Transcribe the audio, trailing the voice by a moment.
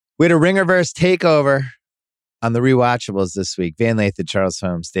We had a Ringerverse takeover on the rewatchables this week. Van Lathan and Charles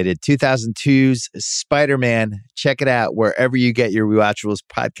Holmes. They did 2002's Spider-Man. Check it out wherever you get your rewatchables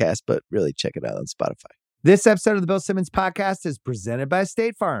podcast, but really check it out on Spotify. This episode of the Bill Simmons podcast is presented by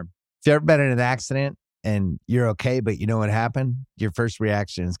State Farm. If you've ever been in an accident and you're okay, but you know what happened, your first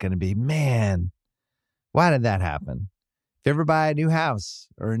reaction is going to be, man, why did that happen? If you ever buy a new house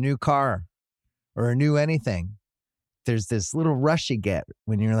or a new car or a new anything, there's this little rush you get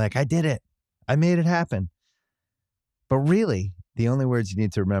when you're like, I did it. I made it happen. But really, the only words you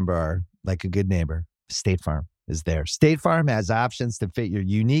need to remember are, like a good neighbor, State Farm is there. State Farm has options to fit your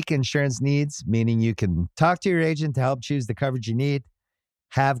unique insurance needs, meaning you can talk to your agent to help choose the coverage you need,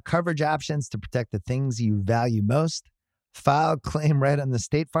 have coverage options to protect the things you value most, file a claim right on the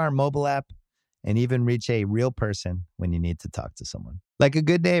State Farm mobile app, and even reach a real person when you need to talk to someone. Like a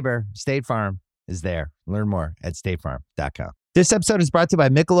good neighbor, State Farm is there. Learn more at statefarm.com. This episode is brought to you by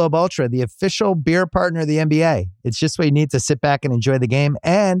Michelob Ultra, the official beer partner of the NBA. It's just what you need to sit back and enjoy the game,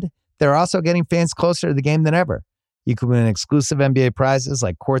 and they're also getting fans closer to the game than ever. You can win exclusive NBA prizes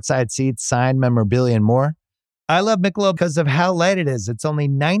like courtside seats, signed memorabilia, and more. I love Michelob because of how light it is. It's only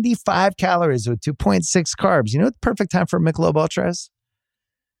 95 calories with 2.6 carbs. You know what the perfect time for Michelob Ultra is?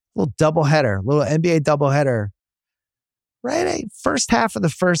 A little doubleheader, little NBA doubleheader. Right? First half of the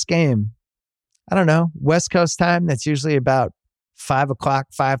first game. I don't know, West Coast time. That's usually about 5 o'clock,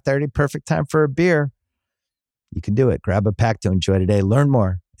 5:30. Perfect time for a beer. You can do it. Grab a pack to enjoy today. Learn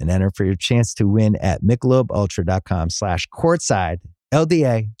more and enter for your chance to win at michelobultra.com/courtside.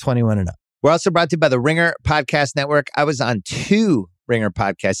 LDA 21 and up. We're also brought to you by the Ringer Podcast Network. I was on 2 Ringer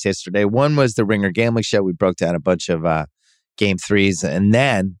podcasts yesterday. One was the Ringer Gambling Show. We broke down a bunch of game threes. And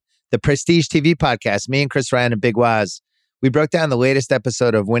then the Prestige TV podcast, me and Chris Ryan and Big Waz, we broke down the latest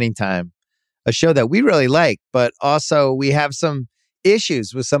episode of Winning Time, a show that we really like, but also we have some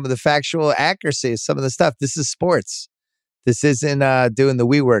issues with some of the factual accuracy of some of the stuff. This is sports. This isn't doing the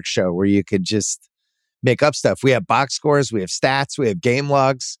WeWork show where you could just make up stuff. We have box scores, we have stats, we have game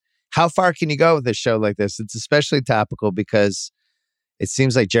logs. How far can you go with a show like this? It's especially topical because it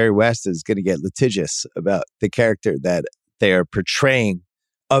seems like Jerry West is going to get litigious about the character that they are portraying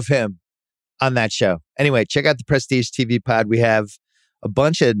of him on that show. Anyway, check out the Prestige TV pod. We have a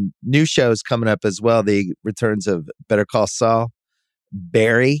bunch of new shows coming up as well. The returns of Better Call Saul,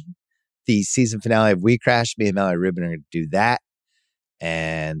 Barry, the season finale of We Crash. Me and Mallory Rubin are going to do that.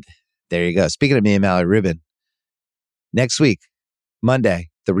 And there you go. Speaking of me and Mallory Rubin, next week, Monday,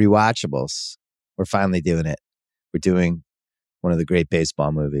 the rewatchables. We're finally doing it. We're doing one of the great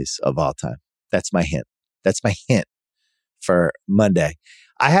baseball movies of all time. That's my hint. That's my hint for Monday.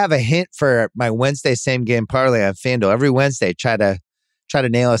 I have a hint for my Wednesday same game parlay on FanDuel. Every Wednesday, try to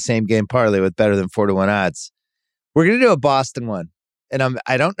nail a same game parlay with better than 4-1 odds. We're going to do a Boston one. And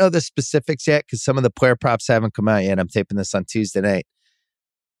I don't know the specifics yet because some of the player props haven't come out yet. I'm taping this on Tuesday night.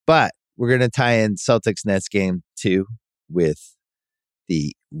 But we're going to tie in Celtics-Nets game 2 with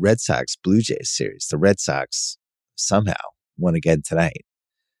the Red Sox-Blue Jays series. The Red Sox somehow won again tonight.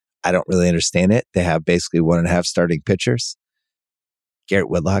 I don't really understand it. They have basically 1.5 starting pitchers. Garrett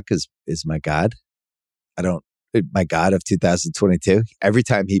Whitlock is my god. My god of 2022. Every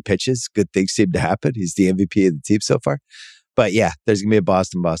time he pitches, good things seem to happen. He's the MVP of the team so far. But yeah, there's going to be a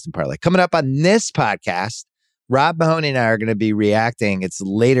Boston parlay. Coming up on this podcast, Rob Mahoney and I are going to be reacting. It's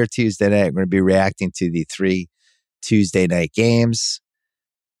later Tuesday night. We're going to be reacting to the 3 Tuesday night games.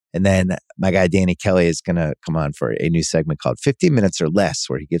 And then my guy Danny Kelly is going to come on for a new segment called 15 Minutes or Less,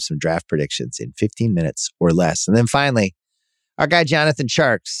 where he gives some draft predictions in 15 minutes or less. And then finally, our guy Jonathan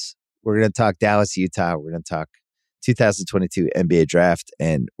Tjarks. We're going to talk Dallas, Utah. We're going to talk 2022 NBA draft.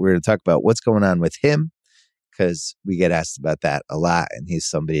 And we're going to talk about what's going on with him, because we get asked about that a lot. And he's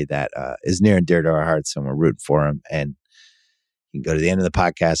somebody that is near and dear to our hearts, and we're rooting for him. And you can go to the end of the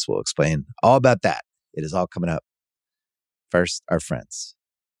podcast. We'll explain all about that. It is all coming up. First, our friends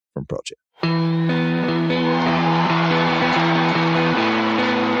from Pearl Jam.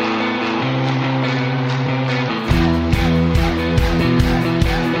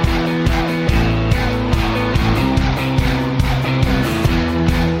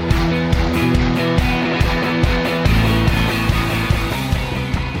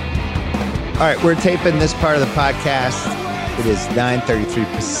 All right, we're taping this part of the podcast. It is 9:33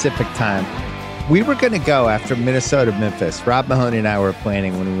 Pacific time. We were going to go after Minnesota-Memphis. Rob Mahoney and I were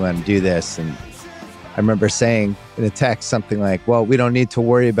planning when we wanted to do this. And I remember saying in a text something like, well, we don't need to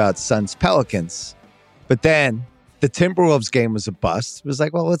worry about Suns-Pelicans. But then the Timberwolves game was a bust. It was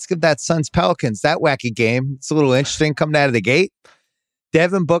like, well, let's give that Suns-Pelicans, that wacky game. It's a little interesting coming out of the gate.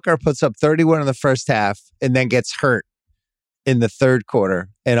 Devin Booker puts up 31 in the first half and then gets hurt in the third quarter.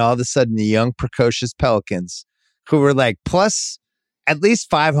 and all of a sudden the young, precocious Pelicans, who were like plus at least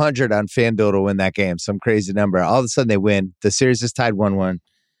 500 on FanDuel to win that game, some crazy number. All of a sudden they win. The series is tied 1-1.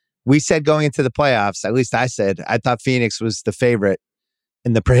 We said going into the playoffs, at least I said, I thought Phoenix was the favorite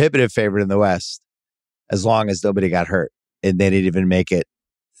and the prohibitive favorite in the West, as long as nobody got hurt. And they didn't even make it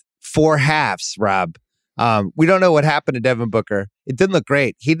 4 halves, Rob. We don't know what happened to Devin Booker. It didn't look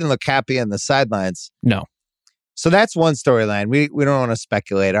great. He didn't look happy on the sidelines. No. So that's one storyline. We don't want to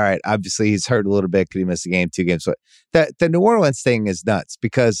speculate. All right, obviously he's hurt a little bit because he missed a game, 2 games. But the New Orleans thing is nuts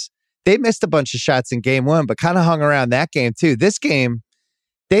because they missed a bunch of shots in game 1, but kind of hung around that game too. This game,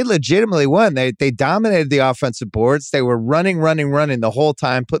 they legitimately won. They dominated the offensive boards. They were running the whole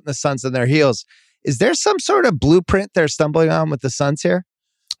time, putting the Suns on their heels. Is there some sort of blueprint they're stumbling on with the Suns here?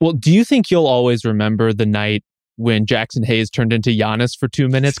 Well, do you think you'll always remember the night when Jackson Hayes turned into Giannis for 2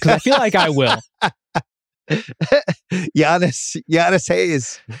 minutes? Because I feel like I will. Giannis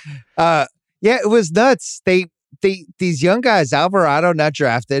Hayes. Yeah, it was nuts. These young guys, Alvarado not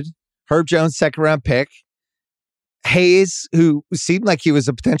drafted, Herb Jones 2nd round pick, Hayes, who seemed like he was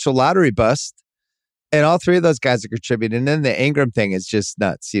a potential lottery bust, and all 3 of those guys are contributing. And then the Ingram thing is just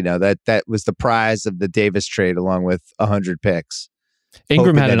nuts. You know, that was the prize of the Davis trade along with 100 picks.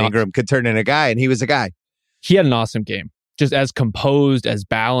 Ingram could turn in a guy, and he was a guy. He had an awesome game. Just as composed, as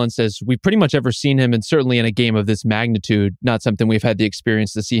balanced as we've pretty much ever seen him, and certainly in a game of this magnitude, not something we've had the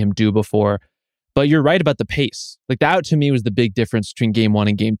experience to see him do before. But you're right about the pace. Like that to me was the big difference between game 1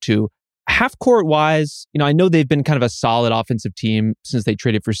 and game 2. Half court wise, I know they've been kind of a solid offensive team since they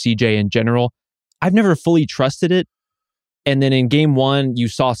traded for CJ in general. I've never fully trusted it. And then in game 1, you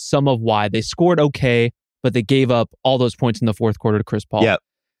saw some of why. They scored okay, but they gave up all those points in the fourth quarter to Chris Paul. Yep.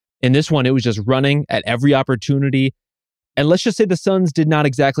 In this one, it was just running at every opportunity. And let's just say the Suns did not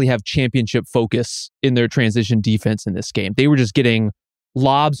exactly have championship focus in their transition defense in this game. They were just getting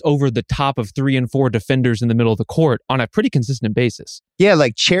lobs over the top of 3 and 4 defenders in the middle of the court on a pretty consistent basis. Yeah,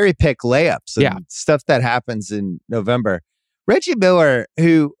 like cherry pick layups and stuff that happens in November. Reggie Miller,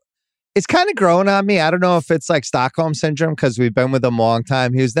 who is kind of growing on me. I don't know if it's like Stockholm syndrome because we've been with him a long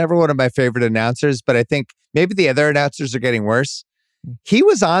time. He was never one of my favorite announcers, but I think maybe the other announcers are getting worse. He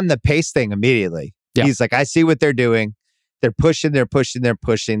was on the pace thing immediately. Yeah. He's like, I see what they're doing. They're pushing. They're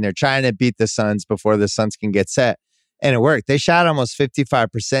trying to beat the Suns before the Suns can get set. And it worked. They shot almost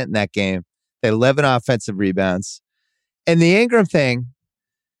 55% in that game. They had 11 offensive rebounds. And the Ingram thing,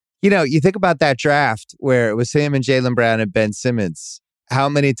 you think about that draft where it was him and Jaylen Brown and Ben Simmons. How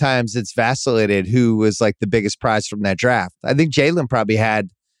many times it's vacillated who was like the biggest prize from that draft. I think Jaylen probably had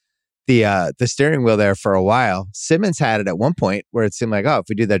the steering wheel there for a while. Simmons had it at one point where it seemed like, if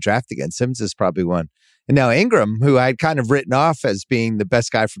we do that draft again, Simmons is probably one. And now Ingram, who I'd kind of written off as being the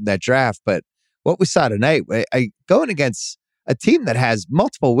best guy from that draft, but what we saw tonight, going against a team that has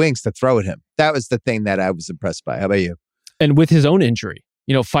multiple wings to throw at him, that was the thing that I was impressed by. How about you? And with his own injury,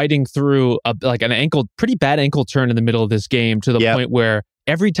 fighting through an pretty bad ankle turn in the middle of this game to the point where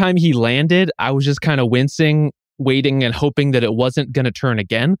every time he landed, I was just kind of wincing, waiting and hoping that it wasn't going to turn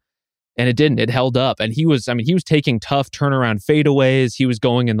again. And it didn't. It held up. And he was taking tough turnaround fadeaways. He was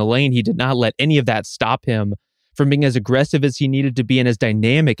going in the lane. He did not let any of that stop him from being as aggressive as he needed to be and as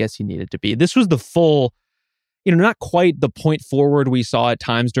dynamic as he needed to be. This was the full, not quite the point forward we saw at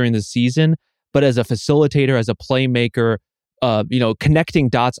times during the season, but as a facilitator, as a playmaker, connecting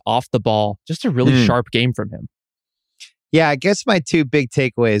dots off the ball, just a really sharp game from him. Yeah, I guess my 2 big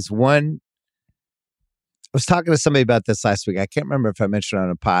takeaways. One, I was talking to somebody about this last week. I can't remember if I mentioned on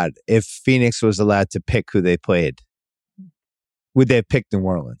a pod. If Phoenix was allowed to pick who they played, would they have picked New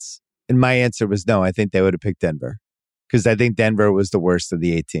Orleans? And my answer was no. I think they would have picked Denver because I think Denver was the worst of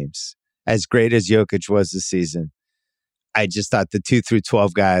the 8 teams. As great as Jokic was this season, I just thought the 2 through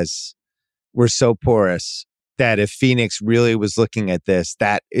 12 guys were so porous that if Phoenix really was looking at this,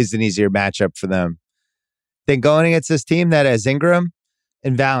 that is an easier matchup for them than going against this team that has Ingram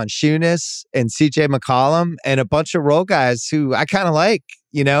and Valanciunas and CJ McCollum and a bunch of role guys who I kind of like,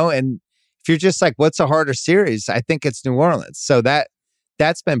 and if you're just like, what's a harder series? I think it's New Orleans. So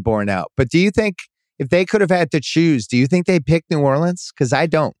that's been borne out. But do you think if they could have had to choose, do you think they pick New Orleans? Because I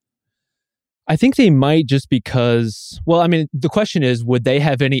don't. I think they might just because, the question is, would they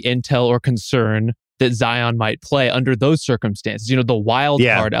have any intel or concern that Zion might play under those circumstances? The wild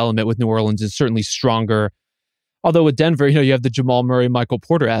card element with New Orleans is certainly stronger. Although with Denver, you have the Jamal Murray, Michael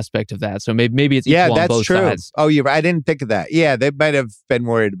Porter aspect of that. So maybe it's equal on both sides. Oh, you're right. I didn't think of that. Yeah, they might have been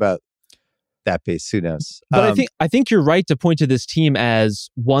worried about that piece. Who knows? But I think you're right to point to this team as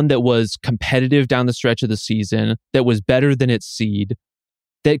one that was competitive down the stretch of the season, that was better than its seed,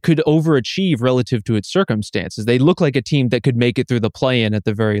 that could overachieve relative to its circumstances. They look like a team that could make it through the play-in at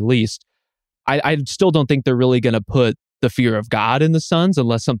the very least. I still don't think they're really going to put the fear of God in the Suns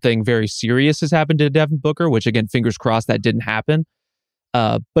unless something very serious has happened to Devin Booker, which again, fingers crossed that didn't happen.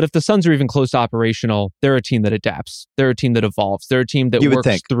 But if the Suns are even close to operational, they're a team that adapts. They're a team that evolves. They're a team that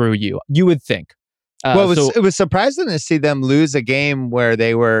works through you. You would think. It was surprising to see them lose a game where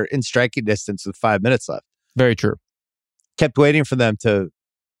they were in striking distance with 5 minutes left. Very true. Kept waiting for them to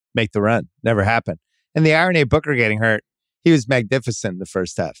make the run. Never happened. And the irony of Booker getting hurt, he was magnificent in the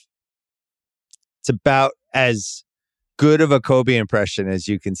first half. It's about as good of a Kobe impression as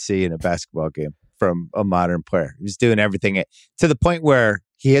you can see in a basketball game from a modern player. He was doing everything to the point where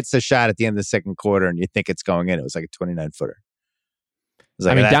he hits the shot at the end of the second quarter and you think it's going in. It was like a 29-footer.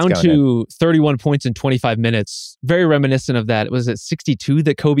 Down to 31 points in 25 minutes. Very reminiscent of that. Was it 62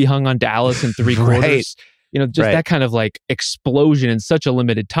 that Kobe hung on Dallas in 3 quarters? That kind of like explosion in such a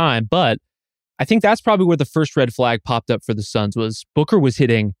limited time. But I think that's probably where the first red flag popped up for the Suns was Booker was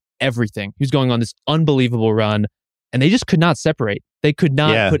hitting everything. He was going on this unbelievable run and they just could not separate. They could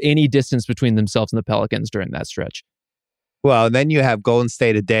not put any distance between themselves and the Pelicans during that stretch. Well, then you have Golden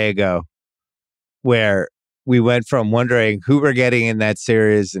State a day ago where we went from wondering who we're getting in that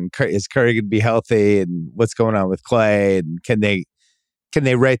series and is Curry going to be healthy and what's going on with Clay and can they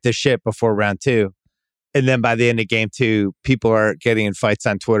right the ship before round 2? And then by the end of game 2, people are getting in fights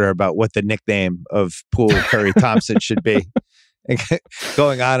on Twitter about what the nickname of Poole Curry Thompson should be. And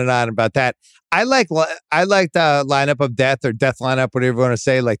going on and on about that. I like the lineup of death or death lineup, whatever you want to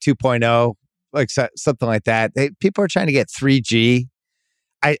say, like 2.0, like something like that. People are trying to get 3G.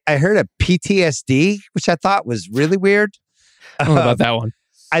 I heard a PTSD, which I thought was really weird. I don't know about that one.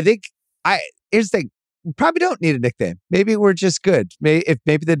 I think here's the thing. We probably don't need a nickname. Maybe we're just good. Maybe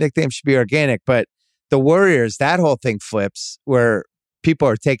the nickname should be organic, but the Warriors, that whole thing flips where people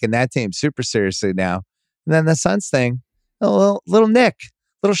are taking that team super seriously now. And then the Suns thing, a little nick,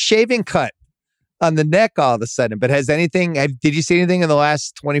 little shaving cut on the neck all of a sudden. But did you see anything in the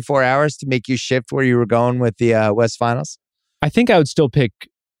last 24 hours to make you shift where you were going with the West Finals? I think I would still pick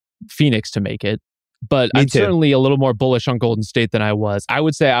Phoenix to make it, but I'm certainly a little more bullish on Golden State than I was. I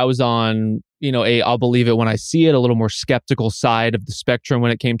would say I was on, I'll believe it when I see it, a little more skeptical side of the spectrum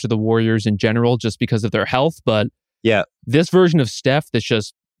when it came to the Warriors in general, just because of their health. But this version of Steph that's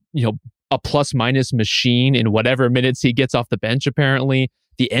just, a plus minus machine in whatever minutes he gets off the bench, apparently.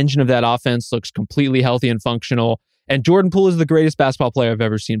 The engine of that offense looks completely healthy and functional. And Jordan Poole is the greatest basketball player I've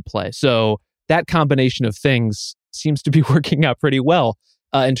ever seen play. So that combination of things seems to be working out pretty well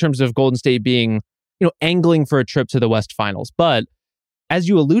in terms of Golden State being, angling for a trip to the West Finals. But as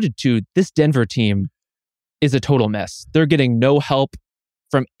you alluded to, this Denver team is a total mess. They're getting no help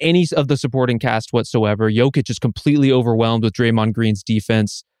from any of the supporting cast whatsoever. Jokic is completely overwhelmed with Draymond Green's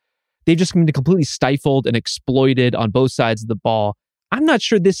defense. They've just been completely stifled and exploited on both sides of the ball. I'm not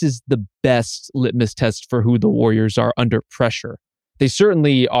sure this is the best litmus test for who the Warriors are under pressure. They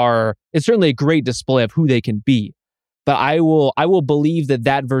certainly are. It's certainly a great display of who they can be. But I will believe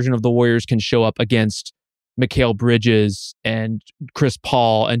that version of the Warriors can show up against Mikal Bridges and Chris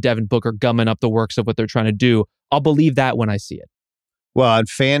Paul and Devin Booker gumming up the works of what they're trying to do. I'll believe that when I see it. Well, on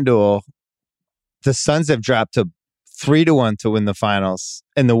FanDuel, the Suns have dropped to 3-1 to win the finals,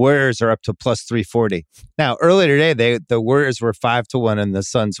 and the Warriors are up to plus 340. Now, earlier today, the Warriors were 5-1, and the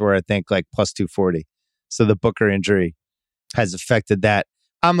Suns were, I think, like plus 240. So the Booker injury has affected that.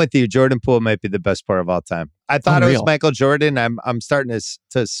 I'm with you. Jordan Poole might be the best player of all time. I thought it was Michael Jordan. I'm starting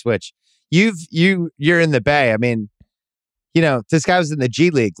to switch. You're in the Bay. I mean, this guy was in the G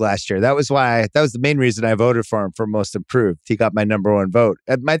League last year. That was the main reason I voted for him for most improved. He got my number 1 vote.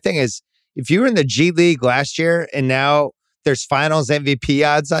 And my thing is, if you were in the G League last year and now there's finals MVP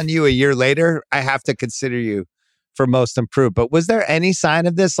odds on you a year later, I have to consider you for most improved. But was there any sign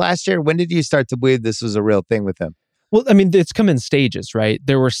of this last year? When did you start to believe this was a real thing with him? Well, I mean, it's come in stages, right?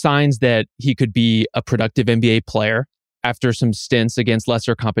 There were signs that he could be a productive NBA player after some stints against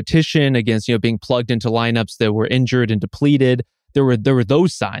lesser competition, against, being plugged into lineups that were injured and depleted. There were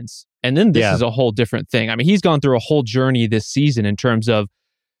those signs. And then this is a whole different thing. I mean, he's gone through a whole journey this season in terms of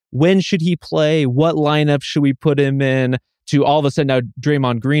when should he play? What lineup should we put him in? To all of a sudden now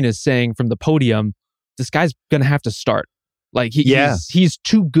Draymond Green is saying from the podium, this guy's going to have to start. Like he's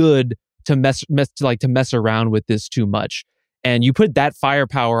too good to mess around with this too much. And you put that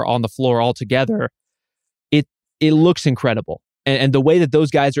firepower on the floor all together, it looks incredible. And the way that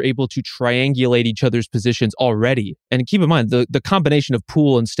those guys are able to triangulate each other's positions already. And keep in mind, the combination of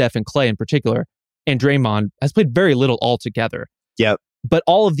Poole and Steph and Clay in particular, and Draymond has played very little altogether. Yep. But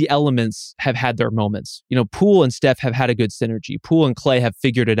all of the elements have had their moments. Poole and Steph have had a good synergy. Poole and Klay have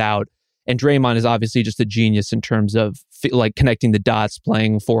figured it out. And Draymond is obviously just a genius in terms of connecting the dots,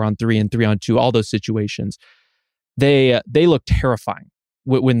 playing 4-on-3 and 3-on-2, all those situations. They look terrifying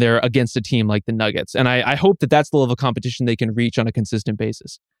when they're against a team like the Nuggets. And I hope that that's the level of competition they can reach on a consistent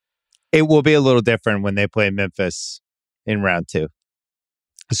basis. It will be a little different when they play Memphis in round 2,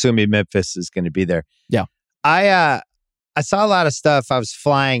 assuming Memphis is going to be there. Yeah. I saw a lot of stuff. I was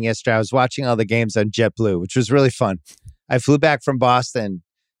flying yesterday. I was watching all the games on JetBlue, which was really fun. I flew back from Boston,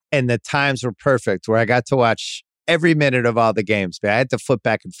 and the times were perfect where I got to watch every minute of all the games. But I had to flip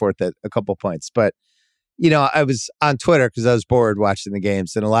back and forth at a couple points. But, I was on Twitter because I was bored watching the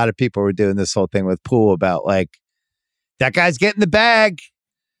games, and a lot of people were doing this whole thing with Poole about that guy's getting the bag.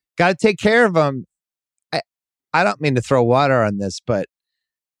 Got to take care of him. I don't mean to throw water on this, but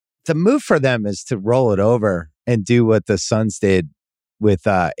the move for them is to roll it over and do what the Suns did with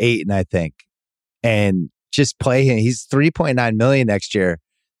Ayton, I think, and just play him. He's $3.9 million next year.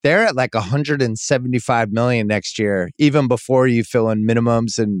 They're at $175 million next year, even before you fill in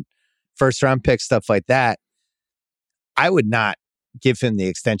minimums and first round picks, stuff like that. I would not give him the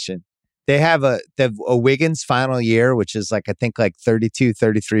extension. They have a Wiggins final year, which is I think 32,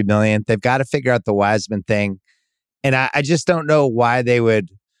 33 million. They've got to figure out the Wiseman thing. And I just don't know why they would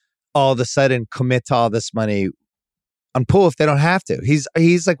all of a sudden commit to all this money on Poole if they don't have to. He's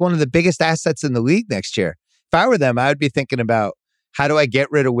one of the biggest assets in the league next year. If I were them, I would be thinking about how do I get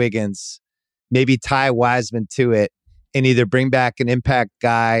rid of Wiggins, maybe tie Wiseman to it, and either bring back an impact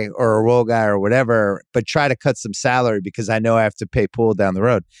guy or a role guy or whatever, but try to cut some salary because I know I have to pay Poole down the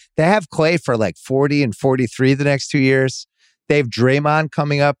road. They have Klay for 40 and 43 the next 2 years. They have Draymond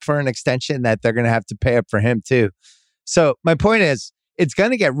coming up for an extension that they're going to have to pay up for him too. So my point is, it's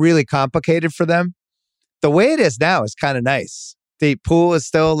going to get really complicated for them. The way it is now is kind of nice. The Poole is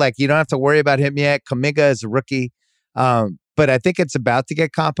still you don't have to worry about him yet. Kuminga is a rookie. But I think it's about to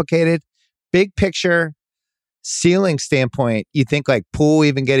get complicated. Big picture, ceiling standpoint, you think Poole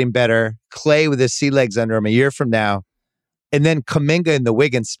even getting better, Klay with his sea legs under him a year from now, and then Kuminga in the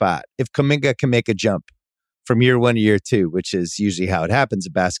Wiggins spot. If Kuminga can make a jump from year 1 to year 2, which is usually how it happens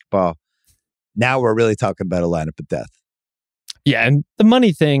in basketball, now we're really talking about a lineup of death. Yeah, and the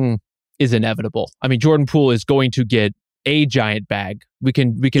money thing is inevitable. I mean, Jordan Poole is going to get a giant bag. We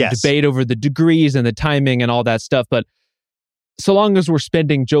can debate over the degrees and the timing and all that stuff, but so long as we're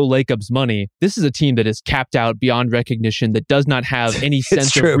spending Joe Lacob's money, this is a team that is capped out beyond recognition, that does not have any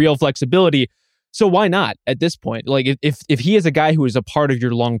sense of real flexibility. So why not at this point? If he is a guy who is a part of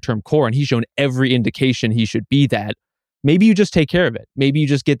your long-term core and he's shown every indication he should be that, maybe you just take care of it. Maybe you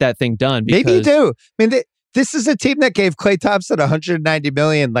just get that thing done. Maybe you do. I mean, this is a team that gave Klay Thompson $190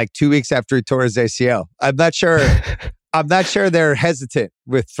 million 2 weeks after he tore his ACL. I'm not sure. I'm not sure they're hesitant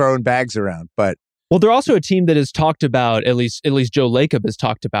with throwing bags around, but. Well, they're also a team that has talked about, at least Joe Lacob has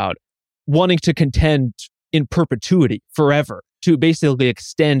talked about, wanting to contend in perpetuity, forever, to basically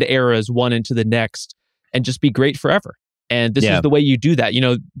extend eras one into the next and just be great forever. And this is the way you do that.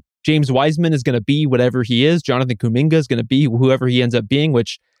 James Wiseman is going to be whatever he is. Jonathan Kuminga is going to be whoever he ends up being,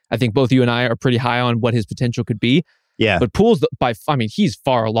 which I think both you and I are pretty high on what his potential could be. Yeah. But Poole's, he's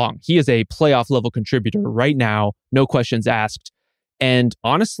far along. He is a playoff level contributor right now, no questions asked. And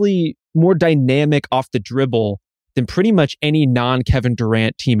honestly, more dynamic off the dribble than pretty much any non-Kevin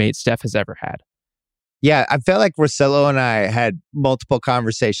Durant teammate Steph has ever had. Yeah, I felt like Russillo and I had multiple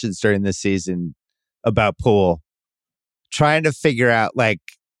conversations during this season about Poole, trying to figure out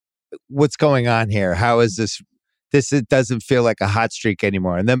what's going on here. How is this? It doesn't feel like a hot streak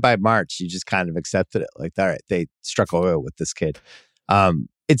anymore. And then by March, you just kind of accepted it. All right, they struck oil with this kid.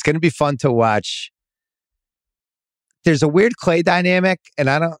 It's going to be fun to watch. There's a weird Klay dynamic, and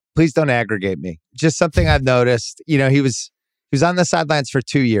please don't aggregate me. Just something I've noticed. He was on the sidelines for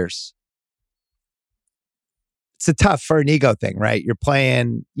 2 years. It's a tough for an ego thing, right? You're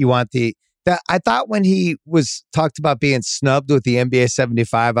playing, you want I thought when he was talked about being snubbed with the NBA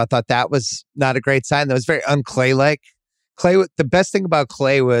 75, I thought that was not a great sign. That was very un-Klay-like. The best thing about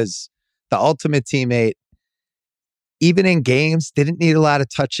Klay was the ultimate teammate. Even in games, didn't need a lot of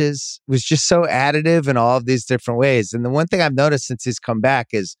touches, was just so additive in all of these different ways. And the one thing I've noticed since he's come back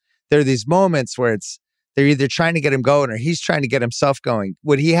is there are these moments where they're either trying to get him going or he's trying to get himself going.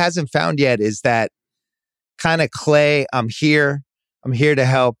 What he hasn't found yet is that kind of Klay, I'm here to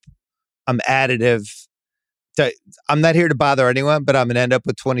help, I'm additive. I'm not here to bother anyone, but I'm going to end up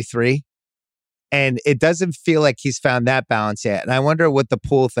with 23. And it doesn't feel like he's found that balance yet. And I wonder what the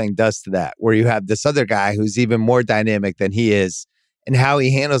Poole thing does to that, where you have this other guy who's even more dynamic than he is, and how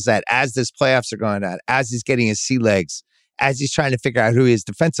he handles that as this playoffs are going on, as he's getting his sea legs, as he's trying to figure out who he is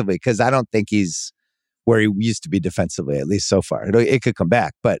defensively, because I don't think he's where he used to be defensively, at least so far. It could come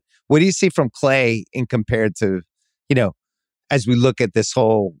back. But what do you see from Clay in compared to, as we look at this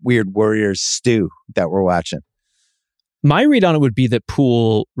whole weird Warriors stew that we're watching? My read on it would be that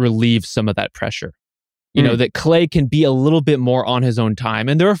Poole relieves some of that pressure. That Clay can be a little bit more on his own time.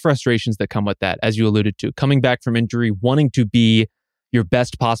 And there are frustrations that come with that, as you alluded to. Coming back from injury, wanting to be your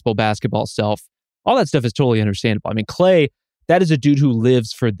best possible basketball self. All that stuff is totally understandable. I mean, Clay, that is a dude who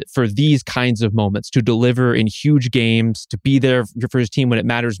lives for these kinds of moments, to deliver in huge games, to be there for his team when it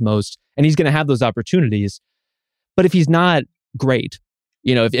matters most. And he's going to have those opportunities. But if he's not great,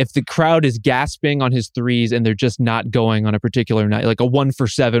 if the crowd is gasping on his threes and they're just not going on a particular night, like a 1 for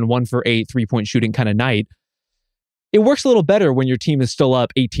 7, 1 for 8 3-point shooting kind of night, it works a little better when your team is still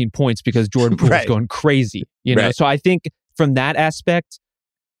up 18 points because Jordan Poole is going crazy. Right. So I think from that aspect,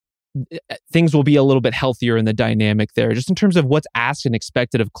 things will be a little bit healthier in the dynamic there, just in terms of what's asked and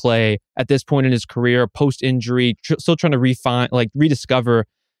expected of Clay at this point in his career, post-injury, still trying to rediscover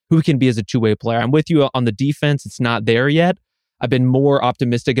who he can be as a two-way player. I'm with you on the defense. It's not there yet. I've been more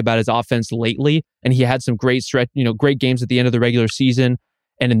optimistic about his offense lately, and he had some great great games at the end of the regular season.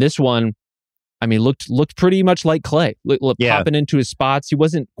 And in this one, I mean, looked pretty much like Clay, popping into his spots. He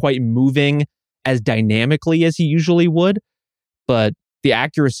wasn't quite moving as dynamically as he usually would, but the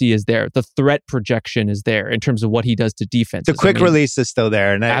accuracy is there. The threat projection is there in terms of what he does to defense. The quick release is still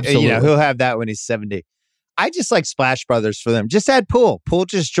there. And absolutely. He'll have that when he's 70. I just like Splash Brothers for them. Just add Poole. Poole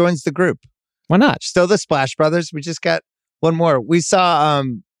just joins the group. Why not? Still the Splash Brothers. We just got one more. We saw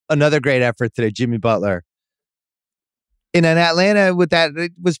another great effort today, Jimmy Butler. In an Atlanta with that,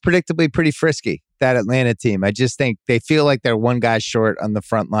 it was predictably pretty frisky, that Atlanta team. I just think they feel like they're one guy short on the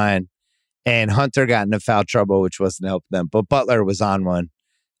front line. And Hunter got into foul trouble, which wasn't helping them. But Butler was on one.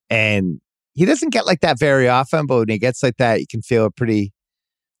 And he doesn't get like that very often, but when he gets like that, you can feel it pretty,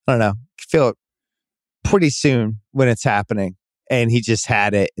 feel it pretty soon when it's happening. And he just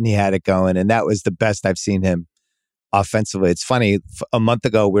had it, and he had it going. And that was the best I've seen him offensively. It's funny, a month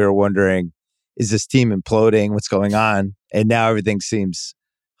ago, we were wondering, is this team imploding? What's going on? And now everything seems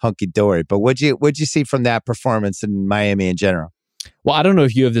hunky-dory. But what'd you see from that performance in Miami in general? Well, I don't know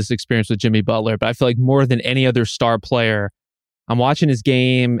if you have this experience with Jimmy Butler, but I feel like more than any other star player, I'm watching his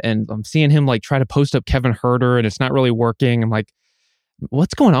game and I'm seeing him try to post up Kevin Huerter, and it's not really working. I'm like,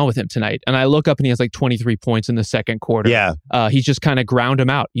 what's going on with him tonight? And I look up and he has 23 points in the second quarter. Yeah. He's just kind of ground him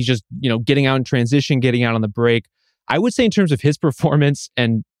out. He's just, getting out in transition, getting out on the break. I would say in terms of his performance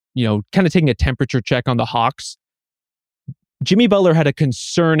and, kind of taking a temperature check on the Hawks, Jimmy Butler had a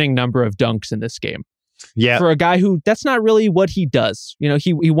concerning number of dunks in this game. Yeah. For a guy who, that's not really what he does.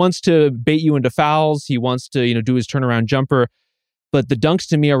 He wants to bait you into fouls. He wants to, do his turnaround jumper. But the dunks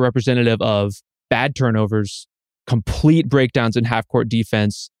to me are representative of bad turnovers, complete breakdowns in half-court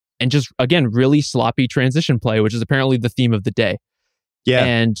defense, and just, again, really sloppy transition play, which is apparently the theme of the day. Yeah.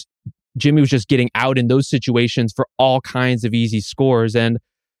 And Jimmy was just getting out in those situations for all kinds of easy scores. And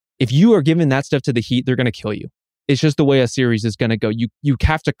if you are giving that stuff to the Heat, they're going to kill you. It's just the way a series is going to go. You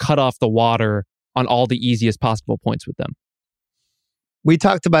have to cut off the water on all the easiest possible points with them. We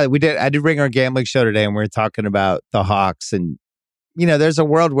talked about it. I did Ringer Gambling Show today, and we were talking about the Hawks. And, there's a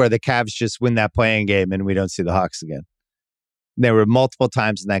world where the Cavs just win that playing game and we don't see the Hawks again. There were multiple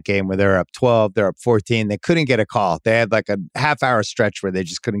times in that game where they're up 12, they're up 14. They couldn't get a call. They had a half-hour stretch where they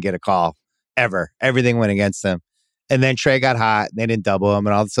just couldn't get a call ever. Everything went against them. And then Trey got hot, and they didn't double him,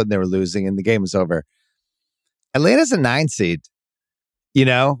 and all of a sudden they were losing, and the game was over. Atlanta's a 9 seed.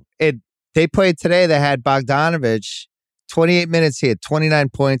 They played today. They had Bogdanovich, 28 minutes. He had 29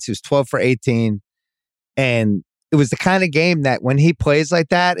 points. He was 12 for 18. And it was the kind of game that when he plays like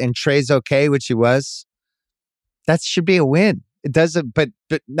that and Trey's okay, which he was, that should be a win. It doesn't, but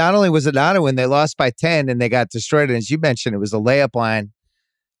not only was it not a win, they lost by 10 and they got destroyed. And as you mentioned, it was a layup line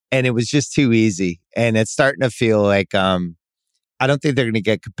and it was just too easy. And it's starting to feel like, I don't think they're going to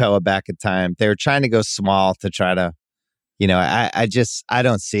get Capella back in time. They were trying to go small to try to, I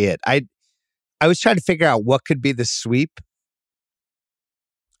don't see it. I was trying to figure out what could be the sweep.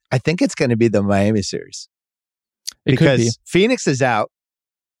 I think it's going to be the Miami series. Because Phoenix is out.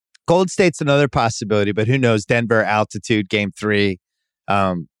 Golden State's another possibility, but who knows? Denver, altitude, game 3.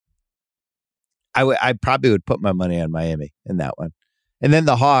 I probably would put my money on Miami in that one. And then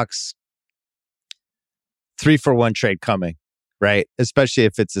the Hawks, 3-for-1 trade coming, right? Especially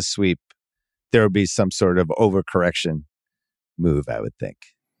if it's a sweep, there will be some sort of overcorrection move, I would think.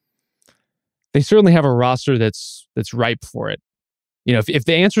 They certainly have a roster that's ripe for it. If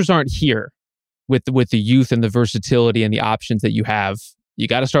the answers aren't here with the youth and the versatility and the options that you have, you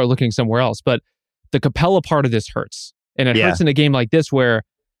got to start looking somewhere else. But the Capella part of this hurts. And it hurts in a game like this where,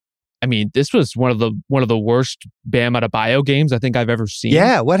 I mean, this was one of the worst Bam Adebayo games I think I've ever seen.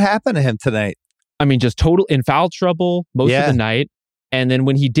 Yeah, what happened to him tonight? I mean, just total in foul trouble most of the night. And then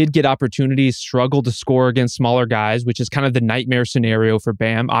when he did get opportunities, struggled to score against smaller guys, which is kind of the nightmare scenario for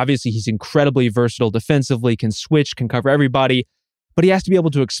Bam. Obviously, he's incredibly versatile defensively, can switch, can cover everybody, but he has to be able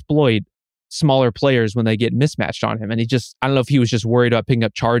to exploit smaller players when they get mismatched on him. And he just, I don't know if he was just worried about picking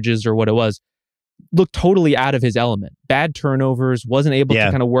up charges or what it was, looked totally out of his element. Bad turnovers, wasn't able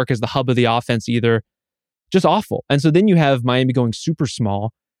to kind of work as the hub of the offense either. Just awful. And so then you have Miami going super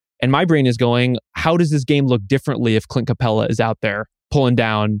small. And my brain is going, how does this game look differently if Clint Capella is out there pulling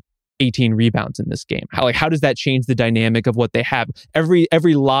down 18 rebounds in this game? How does that change the dynamic of what they have? Every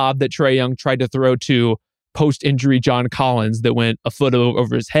lob that Trae Young tried to throw to post-injury John Collins that went a foot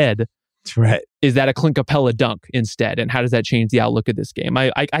over his head, right, is that a Clint Capella dunk instead? And how does that change the outlook of this game?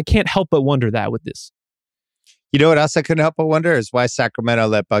 I can't help but wonder that with this. You know what else I couldn't help but wonder is why Sacramento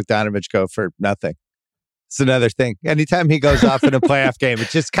let Bogdanovich go for nothing. It's another thing. Anytime he goes off in a playoff game, it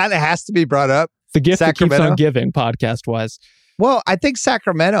just kind of has to be brought up. The gift that keeps on giving, podcast-wise. Well, I think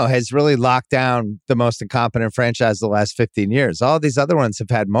Sacramento has really locked down the most incompetent franchise the last 15 years. All these other ones have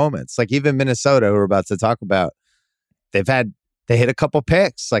had moments. Like even Minnesota, who we're about to talk about, they hit a couple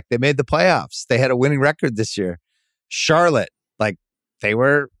picks. Like they made the playoffs. They had a winning record this year. Charlotte, like they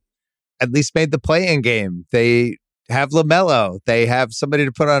were at least made the play-in game. They have LaMelo. They have somebody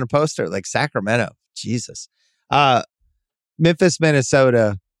to put on a poster. Like Sacramento. Jesus. Memphis,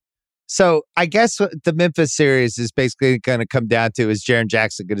 Minnesota. So I guess what the Memphis series is basically going to come down to is Jaren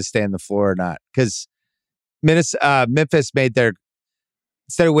Jackson going to stay on the floor or not? Because Memphis made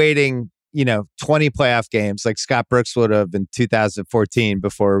instead of waiting, 20 playoff games like Scott Brooks would have in 2014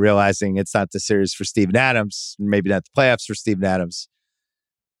 before realizing it's not the series for Steven Adams, maybe not the playoffs for Steven Adams.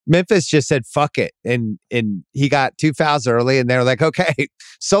 Memphis just said, fuck it. And he got 2 fouls early and they were like, okay,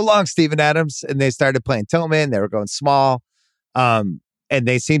 so long, Steven Adams. And they started playing Tillman. They were going small. And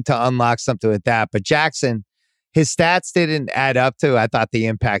they seemed to unlock something with that. But Jackson, his stats didn't add up to, I thought, the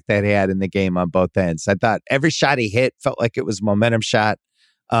impact that he had in the game on both ends. I thought every shot he hit felt like it was a momentum shot.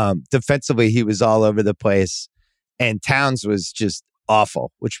 Defensively, he was all over the place. And Towns was just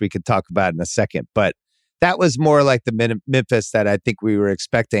awful, which we could talk about in a second. But that was more like the Memphis that I think we were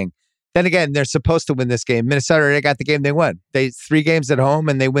expecting. Then again, they're supposed to win this game. Minnesota, they got the game they won. 3 games at home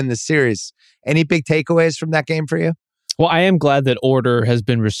and they win the series. Any big takeaways from that game for you? Well, I am glad that order has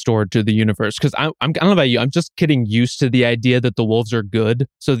been restored to the universe because I don't know about you. I'm just getting used to the idea that the Wolves are good.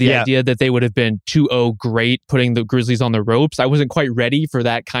 So the idea that they would have been 2-0 great, putting the Grizzlies on the ropes, I wasn't quite ready for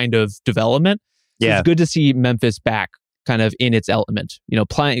that kind of development. So it's good to see Memphis back kind of in its element,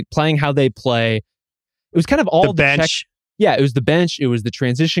 playing how they play. It was kind of all the bench. It was the bench. It was the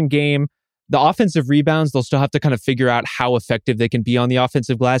transition game. The offensive rebounds, they'll still have to kind of figure out how effective they can be on the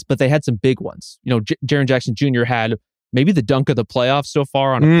offensive glass, but they had some big ones. Jaren Jackson Jr. had maybe the dunk of the playoffs so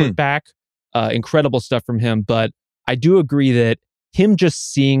far on a putback. Incredible stuff from him. But I do agree that him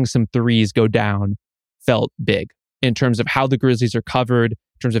just seeing some threes go down felt big in terms of how the Grizzlies are covered,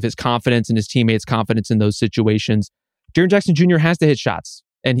 in terms of his confidence and his teammates' confidence in those situations. Jaren Jackson Jr. has to hit shots.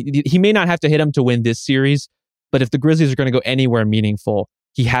 And he may not have to hit them to win this series, but if the Grizzlies are going to go anywhere meaningful,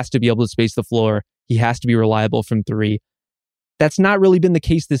 he has to be able to space the floor. He has to be reliable from 3. That's not really been the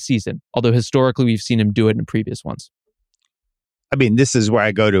case this season, although historically we've seen him do it in previous ones. I mean, this is where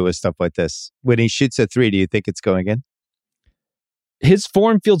I go to with stuff like this. When he shoots a 3, do you think it's going in? His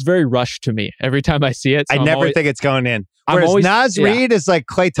form feels very rushed to me every time I see it. So I never think it's going in. Whereas Naz Reid is like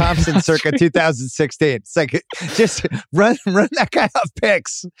Klay Thompson circa 2016. It's like, just run that guy off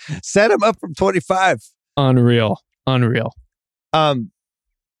picks. Set him up from 25. Unreal. On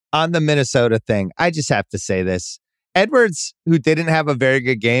the Minnesota thing, I just have to say this. Edwards, who didn't have a very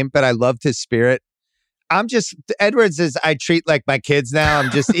good game, but I loved his spirit. Edwards is, I treat like my kids now.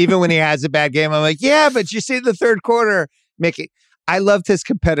 I'm just, even when he has a bad game, I'm like, yeah, but you see the third quarter, I loved his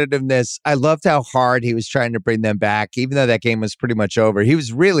competitiveness. I loved how hard he was trying to bring them back, even though that game was pretty much over. He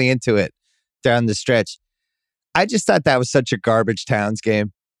was really into it down the stretch. I just thought that was such a garbage Towns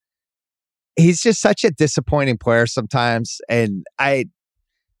game. He's just such a disappointing player sometimes. And I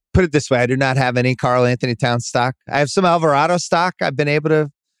put it this way, I do not have any Karl Anthony Towns stock. I have some Alvarado stock I've been able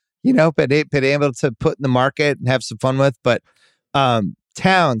to, been able to put in the market and have some fun with. But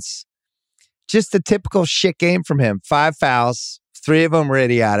Towns, just a typical shit game from him. 5 fouls. 3 of them were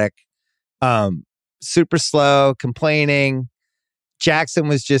idiotic. Super slow, complaining. Jackson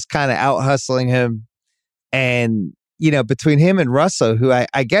was just kind of out hustling him. And, between him and Russell, who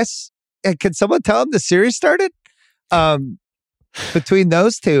I guess, can someone tell him the series started? between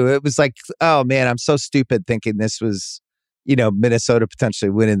those two, it was like, oh man, I'm so stupid thinking this was, Minnesota potentially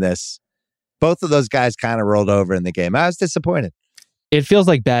winning this. Both of those guys kind of rolled over in the game. I was disappointed. It feels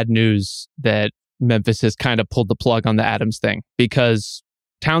like bad news that Memphis has kind of pulled the plug on the Adams thing, because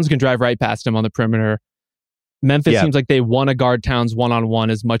Towns can drive right past him on the perimeter. Memphis seems like they want to guard Towns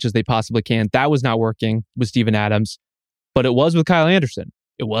one-on-one as much as they possibly can. That was not working with Steven Adams, but it was with Kyle Anderson.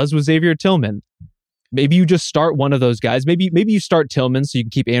 It was with Xavier Tillman. Maybe you just start one of those guys. Maybe you start Tillman so you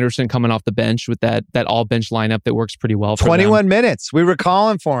can keep Anderson coming off the bench with that all-bench lineup that works pretty well for 21 them. minutes. We were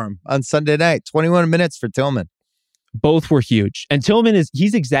calling for him on Sunday night. 21 minutes for Tillman. Both were huge. And Tillman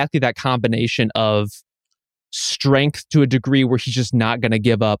he's exactly that combination of strength to a degree where he's just not going to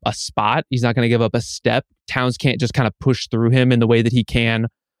give up a spot. He's not going to give up a step. Towns can't just kind of push through him in the way that he can.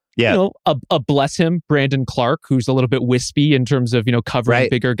 Yeah. Bless him, Brandon Clark, who's a little bit wispy in terms of, covering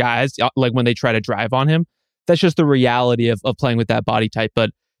bigger guys, like when they try to drive on him. That's just the reality of playing with that body type.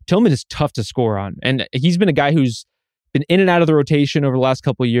 But Tillman is tough to score on. And he's been a guy who's been in and out of the rotation over the last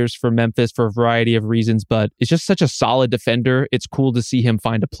couple of years for Memphis for a variety of reasons, but it's just such a solid defender. It's cool to see him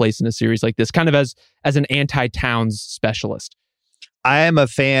find a place in a series like this, kind of as an anti-Towns specialist. I am a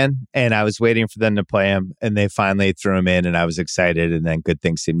fan, and I was waiting for them to play him, and they finally threw him in, and I was excited, and then good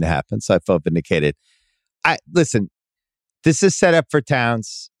things seemed to happen, so I felt vindicated. Listen, this is set up for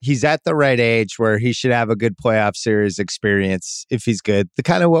Towns. He's at the right age where he should have a good playoff series experience if he's good. The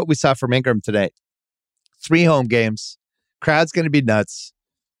kind of what we saw from Ingram today. 3 home games. Crowd's going to be nuts.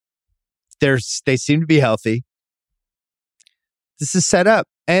 They seem to be healthy. This is set up.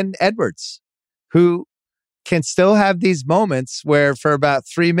 And Edwards, who can still have these moments where for about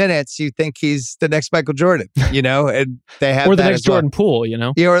 3 minutes you think he's the next Michael Jordan, and they have or the next Jordan Poole,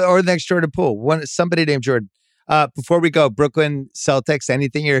 Yeah, or the next Jordan Poole. Somebody named Jordan. Before we go, Brooklyn Celtics,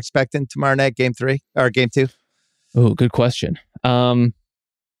 anything you're expecting tomorrow night, game 3 or game 2? Oh, good question. I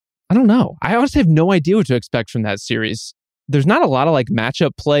don't know. I honestly have no idea what to expect from that series. There's not a lot of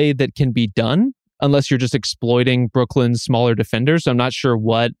matchup play that can be done unless you're just exploiting Brooklyn's smaller defenders. So I'm not sure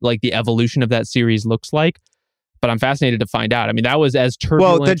what the evolution of that series looks like, but I'm fascinated to find out. I mean, that was as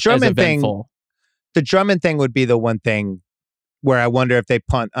turbulent as eventful. The Drummond thing would be the one thing where I wonder if they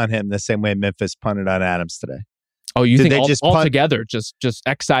punt on him the same way Memphis punted on Adams today. Oh, you think altogether just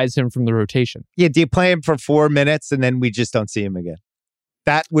excise him from the rotation? Yeah, do you play him for 4 minutes and then we just don't see him again?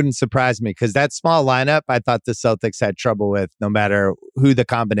 That wouldn't surprise me, because that small lineup, I thought the Celtics had trouble with no matter who the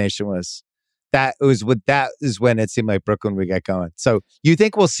combination was. That is when it seemed like Brooklyn would get going. So you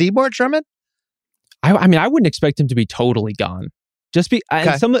think we'll see more Drummond? I mean, I wouldn't expect him to be totally gone.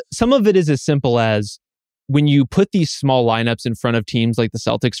 And some of it is as simple as when you put these small lineups in front of teams like the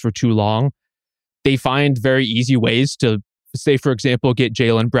Celtics for too long, they find very easy ways to, say, for example, get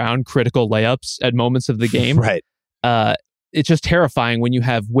Jaylen Brown critical layups at moments of the game. Right. It's just terrifying when you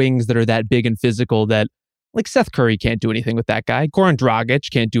have wings that are that big and physical that, Seth Curry can't do anything with that guy. Goran Dragic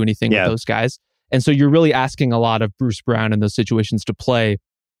can't do anything with those guys. And so you're really asking a lot of Bruce Brown in those situations to play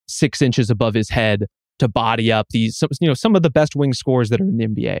 6 inches above his head to body up some of the best wing scorers that are in the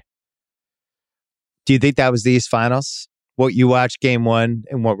NBA. Do you think that was the East Finals? What you watched game 1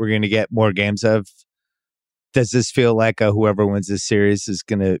 and what we're going to get more games of? Does this feel like whoever wins this series is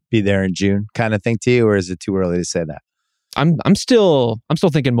going to be there in June kind of thing to you, or is it too early to say that? I'm still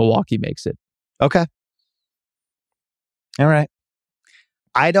thinking Milwaukee makes it. Okay. All right.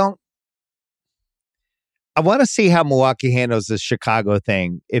 I want to see how Milwaukee handles the Chicago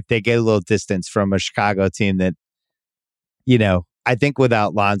thing if they get a little distance from a Chicago team that, I think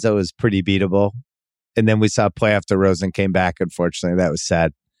without Lonzo is pretty beatable. And then we saw playoff DeRozan came back. Unfortunately, that was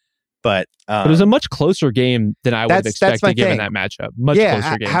sad. But it was a much closer game than I would have expected given that matchup. Much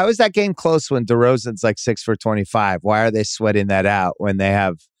closer game. How is that game close when DeRozan's 6 for 25? Why are they sweating that out when they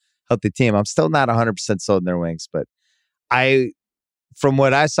have a healthy team? I'm still not 100% sold in their wings, but from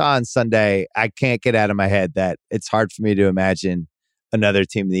what I saw on Sunday, I can't get out of my head that it's hard for me to imagine another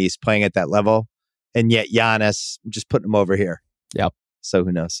team in the East playing at that level. And yet Giannis, just putting him over here. Yep. So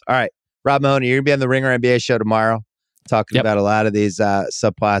who knows? All right. Rob Mahoney, you're going to be on the Ringer NBA show tomorrow, talking about a lot of these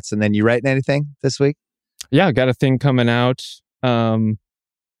subplots. And then you writing anything this week? Yeah, I got a thing coming out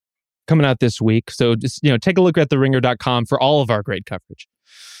this week. So just, take a look at theringer.com for all of our great coverage.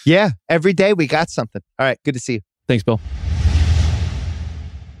 Yeah, every day we got something. All right, good to see you. Thanks, Bill.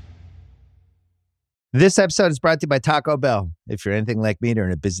 This episode is brought to you by Taco Bell. If you're anything like me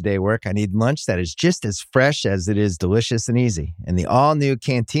during a busy day at work, I need lunch that is just as fresh as it is delicious and easy. And the all-new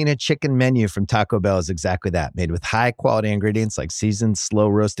Cantina Chicken menu from Taco Bell is exactly that, made with high-quality ingredients like seasoned,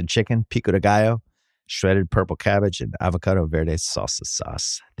 slow-roasted chicken, pico de gallo, shredded purple cabbage, and avocado verde salsa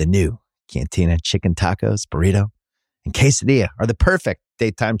sauce. The new Cantina Chicken Tacos, burrito, and quesadilla are the perfect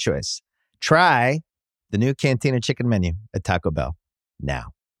daytime choice. Try the new Cantina chicken menu at Taco Bell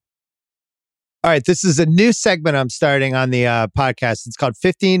now. All right, this is a new segment I'm starting on the podcast. It's called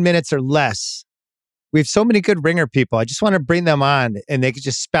 15 Minutes or Less. We have so many good Ringer people. I just want to bring them on and they could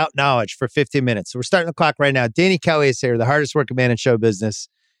just spout knowledge for 15 minutes. So we're starting the clock right now. Danny Kelly is here, the hardest working man in show business.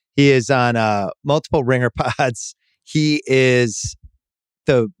 He is on multiple Ringer pods. He is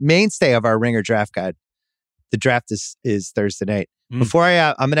the mainstay of our Ringer draft guide. The draft is Thursday night. Before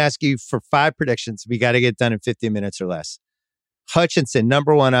I'm going to ask you for 5 predictions. We got to get done in 15 minutes or less. Hutchinson,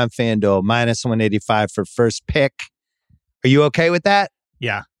 number 1 on FanDuel, minus 185 for first pick. Are you okay with that?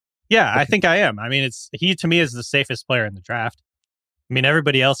 Yeah. Yeah, okay. I think I am. I mean, he to me is the safest player in the draft. I mean,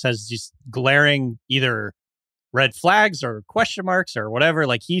 everybody else has just glaring either red flags or question marks or whatever.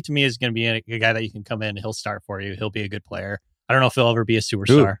 Like, he to me is going to be a guy that you can come in, he'll start for you, he'll be a good player. I don't know if he'll ever be a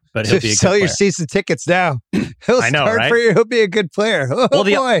superstar, but he'll be a good player. Sell your season tickets now. He'll start right? for you, he'll be a good player. Oh, well,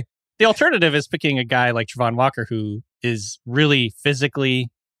 boy. The alternative is picking a guy like Travon Walker, who is really physically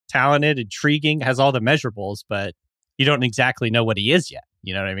talented, intriguing, has all the measurables, but you don't exactly know what he is yet.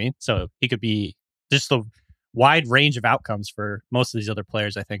 You know what I mean? So he could be just a wide range of outcomes for most of these other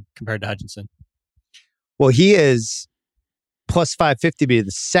players, I think, compared to Hutchinson. Well, he is plus 550 to be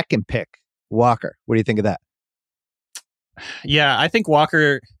the second pick, Walker. What do you think of that? Yeah, I think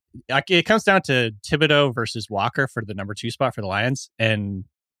Walker, it comes down to Thibodeau versus Walker for the number 2 spot for the Lions. And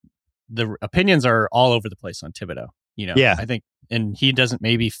the opinions are all over the place on Thibodeau. You know, yeah. I think, and he doesn't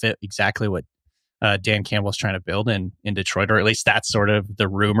maybe fit exactly what Dan Campbell's trying to build in Detroit, or at least that's sort of the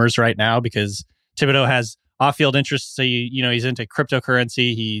rumors right now, because Thibodeau has off-field interests. So, you know, he's into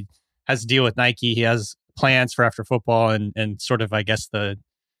cryptocurrency. He has to deal with Nike. He has plans for after football, and sort of, I guess, the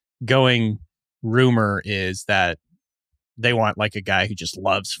going rumor is that they want like a guy who just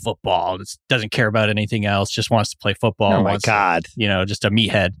loves football, just doesn't care about anything else, just wants to play football. Oh my God. You know, just a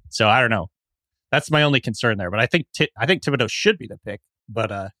meathead. So I don't know. That's my only concern there. But I think Thibodeau should be the pick,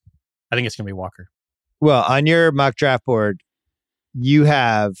 but I think it's going to be Walker. Well, on your mock draft board, you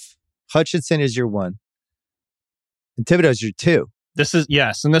have Hutchinson as your 1 and Thibodeau's your 2. This is,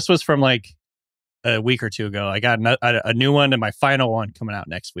 yes. And this was from like a week or 2 ago. I got a new one and my final one coming out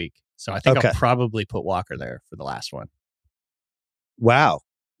next week. So I think I'll probably put Walker there for the last one. Wow.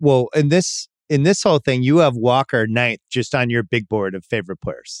 Well, in this whole thing, you have Walker 9th just on your big board of favorite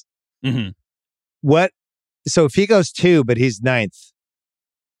players. Mm-hmm. So if he goes 2, but he's 9th,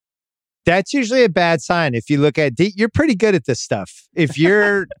 that's usually a bad sign. If you look at, you're pretty good at this stuff. If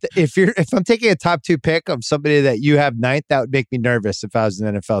I'm taking a top 2 pick of somebody that you have 9th, that would make me nervous if I was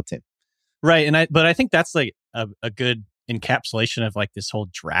an NFL team. Right. But I think that's like a good encapsulation of like this whole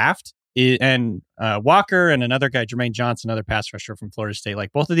draft. And Walker and another guy, Jermaine Johnson, another pass rusher from Florida State,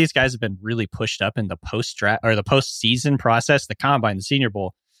 like both of these guys have been really pushed up in the post-draft or the post-season process, the combine, the Senior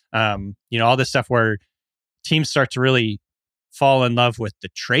Bowl, you know, all this stuff where teams start to really fall in love with the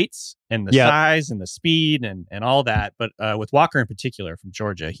traits and the size and the speed and all that. But with Walker in particular from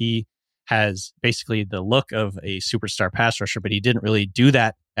Georgia, he has basically the look of a superstar pass rusher, but he didn't really do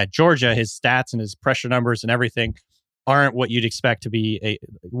that at Georgia. His stats and his pressure numbers and everything aren't what you'd expect to be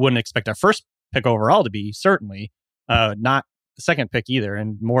wouldn't expect our first pick overall to be, certainly not the second pick either,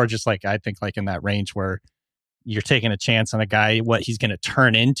 and more just like, I think like in that range where you're taking a chance on a guy, what he's going to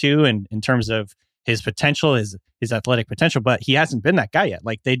turn into, and in terms of his potential, his athletic potential, but he hasn't been that guy yet.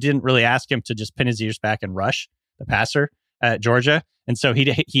 Like, they didn't really ask him to just pin his ears back and rush the passer at Georgia, and so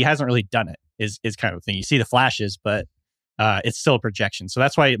he hasn't really done it, is kind of the thing. You see the flashes, but it's still a projection. So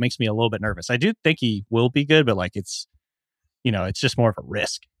that's why it makes me a little bit nervous. I do think he will be good, but like it's just more of a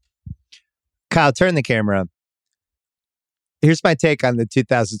risk. Kyle, turn the camera. Here's my take on the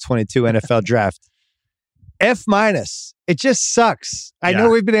 2022 NFL draft. F-. It just sucks. I know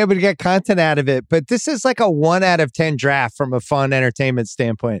we've been able to get content out of it, but this is like a 1 out of 10 draft from a fun entertainment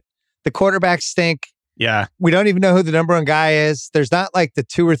standpoint. The quarterbacks stink. Yeah. We don't even know who the number 1 guy is. There's not like the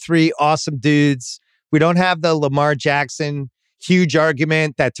 2 or 3 awesome dudes. We don't have the Lamar Jackson huge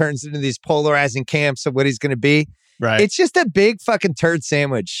argument that turns into these polarizing camps of what he's going to be. Right. It's just a big fucking turd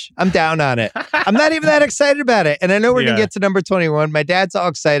sandwich. I'm down on it. I'm not even that excited about it. And I know we're going to get to number 21. My dad's all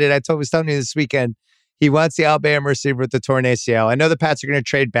excited. I was telling you this weekend, he wants the Alabama receiver with the torn ACL. I know the Pats are going to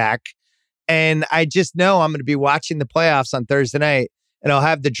trade back. And I just know I'm going to be watching the playoffs on Thursday night, and I'll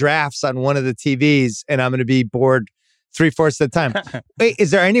have the drafts on one of the TVs, and I'm going to be bored 3/4 of the time. Wait,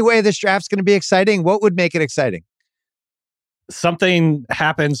 is there any way this draft's going to be exciting? What would make it exciting? Something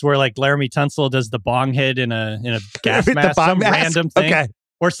happens where like Laramie Tunsil does the bong hit in a gas mask, some random thing. Okay.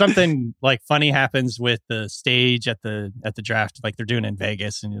 or something like funny happens with the stage at the draft, like they're doing in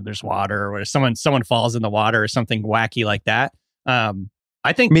Vegas, and there's water, or someone falls in the water, or something wacky like that.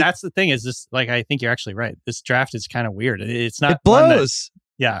 I think that's the thing. Is this like? I think you're actually right. This draft is kind of weird. It's not. It blows.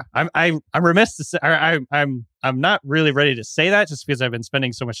 Yeah, I'm remiss to say. I'm not really ready to say that just because I've been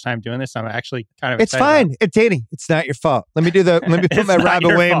spending so much time doing this. I'm actually kind of. It's fine. It's Danny. It's not your fault. Let me put my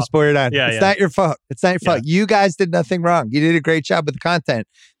Robin Williams board on. Yeah, it's not your fault. It's not your fault. You guys did nothing wrong. You did a great job with the content.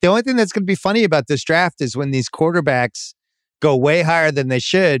 The only thing that's going to be funny about this draft is when these quarterbacks go way higher than they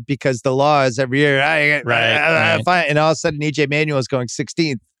should because the law is every year. Right. And all of a sudden, EJ Manuel is going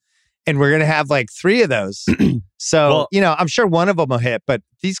 16th. And we're going to have like 3 of those. So, I'm sure one of them will hit. But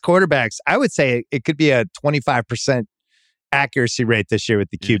these quarterbacks, I would say it could be a 25% accuracy rate this year with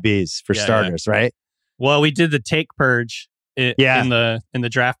the QBs for starters, right? Well, we did the take purge in the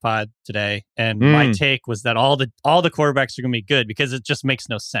draft pod today. And my take was that all the quarterbacks are going to be good because it just makes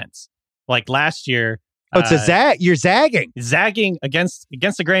no sense. Like last year. Oh, it's a zag. You're zagging. Zagging against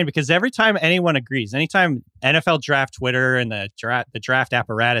the grain because every time anyone agrees, anytime NFL draft Twitter and the draft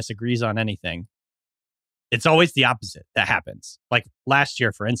apparatus agrees on anything, it's always the opposite that happens. Like last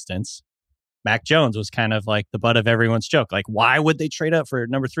year, for instance, Mac Jones was kind of like the butt of everyone's joke. Like, why would they trade up for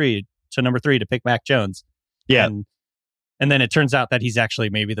number three to pick Mac Jones? Yeah. And then it turns out that he's actually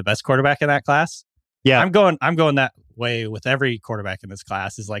maybe the best quarterback in that class. Yeah. I'm going that way with every quarterback in this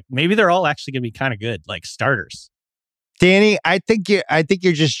class. Is like maybe they're all actually going to be kind of good, like starters. Danny, I think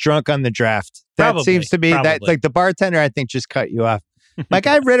you're just drunk on the draft. That seems to be that like the bartender. I think just cut you off. My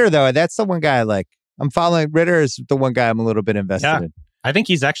guy Ritter, though, that's the one guy I like. I'm following Ritter is the one guy I'm a little bit invested in. I think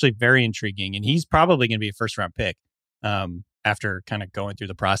he's actually very intriguing, and he's probably going to be a first round pick. After kind of going through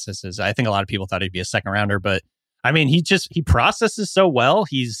the processes, I think a lot of people thought he'd be a second rounder, but. I mean, he processes so well.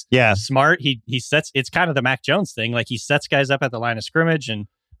 He's smart. He sets. It's kind of the Mac Jones thing. Like he sets guys up at the line of scrimmage and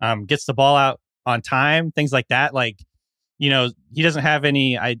gets the ball out on time. Things like that. Like he doesn't have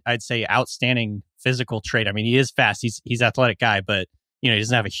any. I'd say outstanding physical trait. I mean, he is fast. He's athletic guy, but he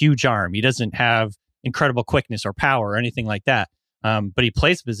doesn't have a huge arm. He doesn't have incredible quickness or power or anything like that. But he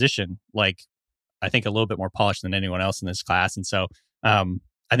plays position like I think a little bit more polished than anyone else in this class, and so.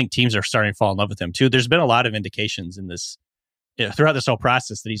 I think teams are starting to fall in love with him too. There's been a lot of indications in this throughout this whole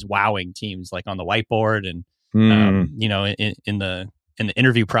process that he's wowing teams like on the whiteboard and in the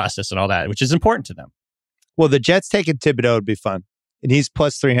interview process and all that, which is important to them. Well, the Jets taking Thibodeau would be fun, and he's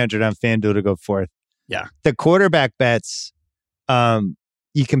plus 300 on FanDuel to go 4th. Yeah, the quarterback bets,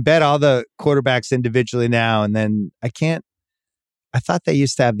 you can bet all the quarterbacks individually now, and then I thought they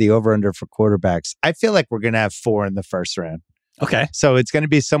used to have the over under for quarterbacks. I feel like we're going to have 4 in the first round. Okay. So it's going to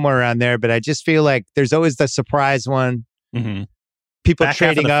be somewhere around there, but I just feel like there's always the surprise one. Mm-hmm. People Back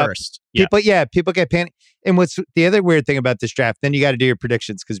trading up. First. People get panicked. And what's the other weird thing about this draft, then you got to do your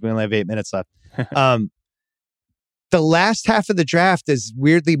predictions because we only have 8 minutes left. The last half of the draft is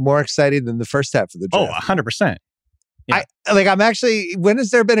weirdly more exciting than the first half of the draft. Oh, 100%. Yeah. I'm actually, when has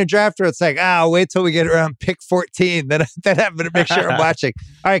there been a draft where it's like, wait till we get around pick 14, then I'm going to make sure I'm watching.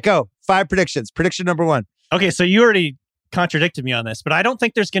 All right, go. 5 predictions. Prediction number 1. Okay, so you already contradicted me on this, but I don't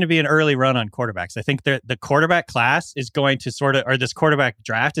think there's going to be an early run on quarterbacks. I think the quarterback class is going to this quarterback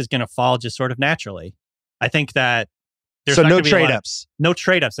draft is going to fall just sort of naturally. I think that there's no trade-ups. No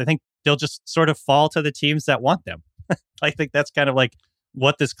trade-ups. I think they'll just sort of fall to the teams that want them. I think that's kind of like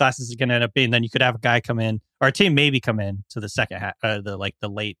what this class is going to end up being. Then you could have a guy come in, or a team maybe come in to the second half, the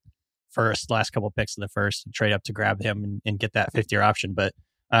late first, last couple of picks of the first, and trade up to grab him and get that 5th-year option. But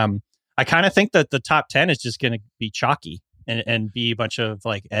I kind of think that the top 10 is just going to be chalky and be a bunch of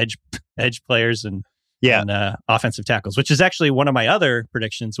like edge players and offensive tackles, which is actually one of my other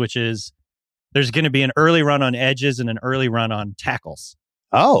predictions, which is there's going to be an early run on edges and an early run on tackles.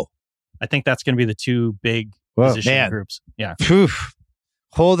 Oh, I think that's going to be the 2 big position groups. Yeah. Oof.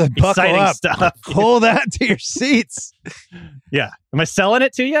 Hold it, buckle up. Stuff. Hold on to your seats. Yeah. Am I selling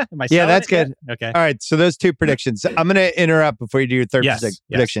it to you? Yeah, that's good. Yet? Okay. All right. So those 2 predictions. I'm going to interrupt before you do your third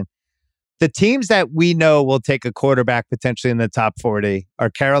prediction. The teams that we know will take a quarterback potentially in the top 40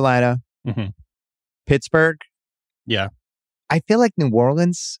 are Carolina, Pittsburgh. Yeah. I feel like New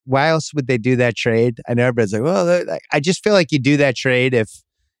Orleans, why else would they do that trade? I know everybody's like, well, I just feel like you do that trade if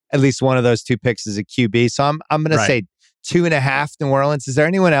at least one of those 2 picks is a QB. So I'm going to say 2.5 New Orleans. Is there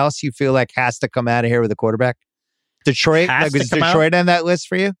anyone else you feel like has to come out of here with a quarterback? Detroit? Is Detroit on that list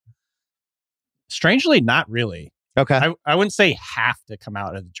for you? Strangely, not really. Okay. I wouldn't say have to come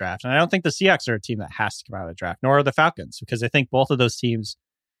out of the draft. And I don't think the Seahawks are a team that has to come out of the draft, nor are the Falcons, because I think both of those teams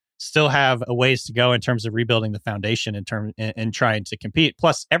still have a ways to go in terms of rebuilding the foundation and trying to compete.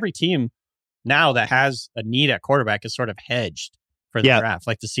 Plus, every team now that has a need at quarterback is sort of hedged for the draft.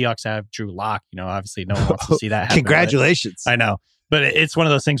 Like the Seahawks have Drew Lock. Obviously no one wants to see that happen. Congratulations. I know. But it's one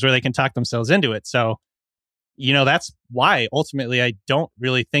of those things where they can talk themselves into it. So, that's why ultimately I don't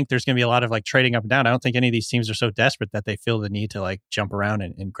really think there's going to be a lot of like trading up and down. I don't think any of these teams are so desperate that they feel the need to like jump around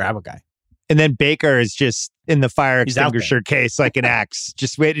and grab a guy. And then Baker is just in the fire extinguisher case like an axe,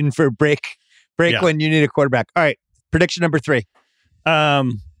 just waiting for break when you need a quarterback. All right. Prediction number 3. I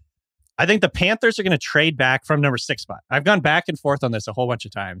think the Panthers are going to trade back from number 6 spot. I've gone back and forth on this a whole bunch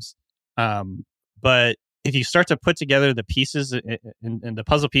of times. But if you start to put together the pieces and the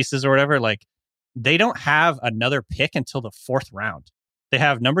puzzle pieces or whatever, like they don't have another pick until the 4th round. They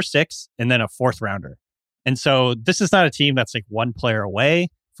have number 6 and then a 4th rounder. And so this is not a team that's like one player away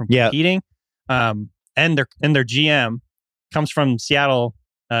from competing. And their GM comes from Seattle,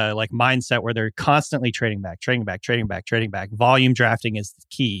 like mindset where they're constantly trading back. Volume drafting is the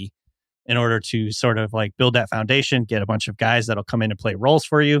key in order to sort of like build that foundation, get a bunch of guys that'll come in and play roles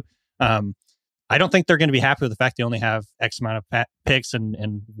for you. I don't think they're going to be happy with the fact they only have X amount of picks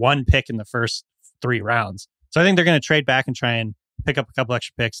and one pick in the first 3 rounds. So I think they're going to trade back and try and pick up a couple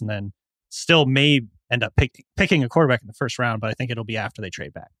extra picks and then still may end up picking a quarterback in the first round, but I think it'll be after they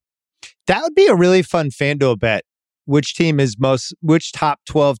trade back. That would be a really fun FanDuel bet. Which top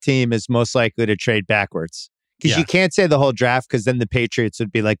 12 team is most likely to trade backwards? Because you can't say the whole draft because then the Patriots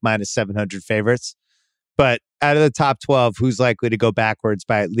would be like minus 700 favorites. But out of the top 12, who's likely to go backwards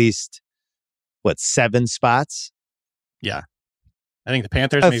by at least, 7 spots? Yeah. I think the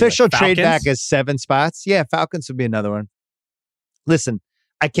Panthers. Official trade back is 7 spots. Yeah, Falcons would be another one. Listen,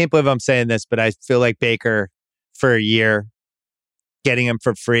 I can't believe I'm saying this, but I feel like Baker for a year, getting him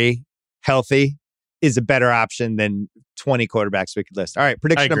for free, healthy, is a better option than 20 quarterbacks we could list. All right,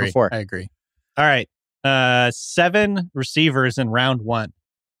 prediction number 4. I agree. All right. 7 receivers in round 1.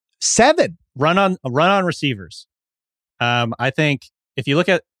 7? Run on receivers. I think if you look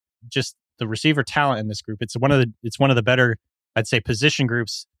at just the receiver talent in this group, it's one of the better, I'd say, position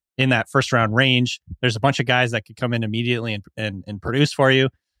groups in that first round range. There's a bunch of guys that could come in immediately and produce for you.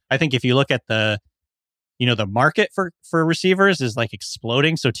 I think if you look at the market for receivers is like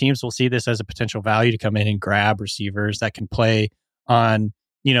exploding. So teams will see this as a potential value to come in and grab receivers that can play on,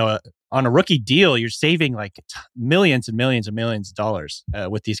 on a rookie deal. You're saving like millions and millions and millions of dollars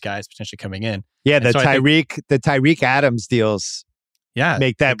with these guys potentially coming in. Yeah. The Tyreek Adams deals. Yeah.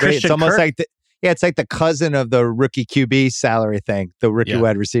 Make that great. It's almost like it's like the cousin of the rookie QB salary thing, the rookie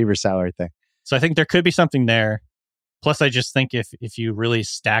wide receiver salary thing. So I think there could be something there. Plus, I just think if you really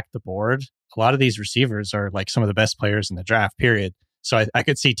stack the board, a lot of these receivers are like some of the best players in the draft, period. So I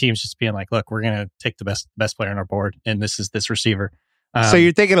could see teams just being like, look, we're going to take the best player on our board, and this is this receiver. So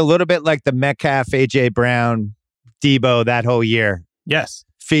you're thinking a little bit like the Metcalf, AJ Brown, Debo that whole year. Yes.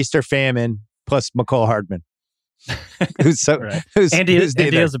 Feast or famine, plus McCole Hardman. Andy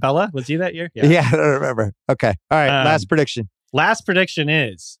Isabella, was he that year? Yeah, I don't remember. Okay. All right. Last prediction. Last prediction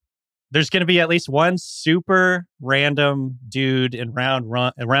is there's going to be at least one super random dude in round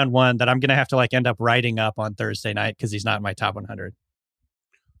 1 that I'm going to have to like end up writing up on Thursday night because he's not in my top 100.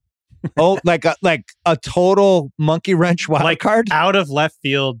 Oh, like a total monkey wrench wild card? Out of left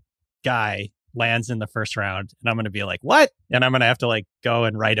field guy lands in the first round, and I'm going to be like, what? And I'm going to have to like go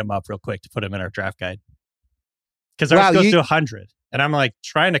and write him up real quick to put him in our draft guide. Because ours goes to 100. And I'm like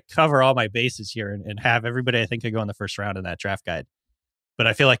trying to cover all my bases here and have everybody I think could go in the first round in that draft guide. But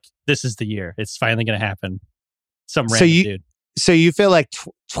I feel like this is the year. It's finally going to happen. Some random dude. So you feel like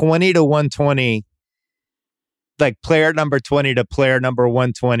 20 to 120, like player number 20 to player number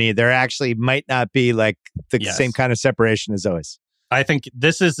 120, there actually might not be like the same kind of separation as always. I think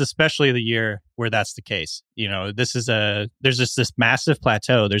this is especially the year where that's the case. There's just this massive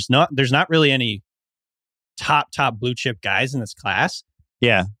plateau. There's not really any top blue chip guys in this class.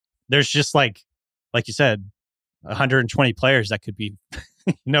 Yeah. There's just like you said, 120 players that could be,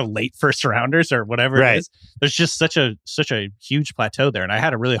 late first rounders or whatever it is. There's just such a huge plateau there. And I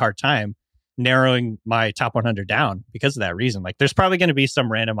had a really hard time narrowing my top 100 down because of that reason. Like there's probably going to be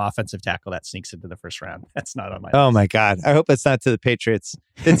some random offensive tackle that sneaks into the first round. That's not on my list. My God. I hope it's not to the Patriots.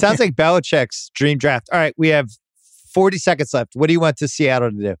 It sounds like Belichick's dream draft. All right. We have 40 seconds left. What do you want to Seattle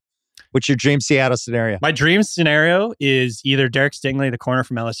to do? What's your dream Seattle scenario? My dream scenario is either Derek Stingley, the corner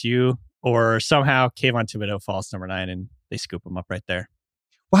from LSU, or somehow Kayvon Thibodeau falls to number 9 and they scoop him up right there.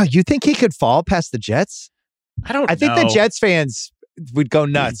 Wow, you think he could fall past the Jets? I think the Jets fans would go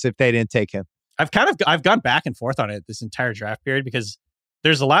nuts if they didn't take him. I've gone back and forth on it this entire draft period because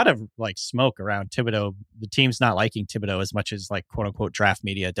there's a lot of like smoke around Thibodeau. The team's not liking Thibodeau as much as like quote unquote draft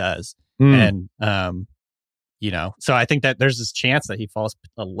media does. And so I think that there's this chance that he falls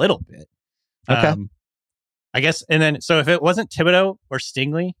a little bit. Okay. I guess, and then, so if it wasn't Thibodeau or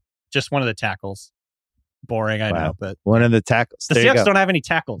Stingley, just one of the tackles. Boring, I know, but one of the tackles. The Seahawks don't have any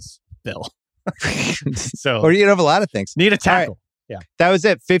tackles, Bill. So, or you have a lot of things. Need a tackle. Right. Yeah. That was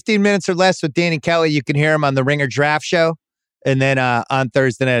it. 15 minutes or less with Danny Kelly. You can hear him on the Ringer Draft Show, and then on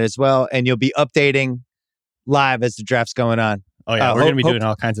Thursday night as well. And you'll be updating live as the draft's going on. Oh yeah, we're going to be doing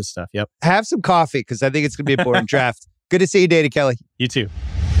all kinds of stuff. Yep. Have some coffee because I think it's going to be a boring draft. Good to see you, Danny Kelly. You too.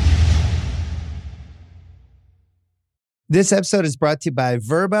 This episode is brought to you by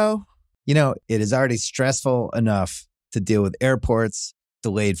Vrbo. You know, it is already stressful enough to deal with airports,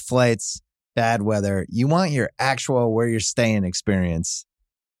 delayed flights, bad weather. You want your actual where you're staying experience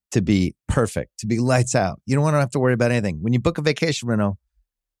to be perfect, to be lights out. You don't want to have to worry about anything. When you book a vacation rental,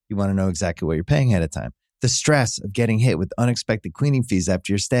 you want to know exactly what you're paying ahead of time. The stress of getting hit with unexpected cleaning fees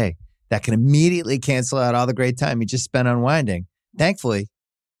after your stay, that can immediately cancel out all the great time you just spent unwinding. Thankfully,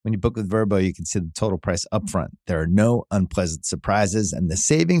 when you book with Vrbo, you can see the total price upfront. There are no unpleasant surprises, and the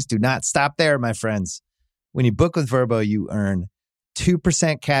savings do not stop there, my friends. When you book with Vrbo, you earn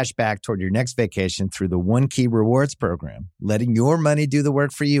 2% cash back toward your next vacation through the One Key Rewards program, letting your money do the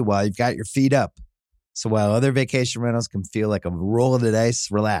work for you while you've got your feet up. So while other vacation rentals can feel like a roll of the dice,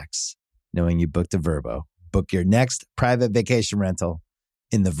 relax, knowing you booked a Vrbo. Book your next private vacation rental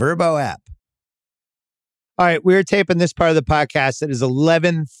in the Vrbo app. All right, we're taping this part of the podcast. It is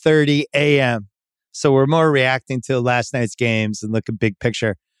 11:30 a.m. So we're more reacting to last night's games and looking big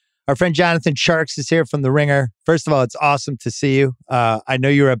picture. Our friend Jonathan Tjarks is here from The Ringer. First of all, it's awesome to see you. I know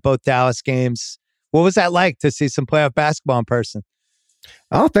you were at both Dallas games. What was that like to see some playoff basketball in person?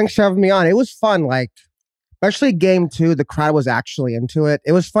 Oh, thanks for having me on. It was fun. Especially game 2, the crowd was actually into it.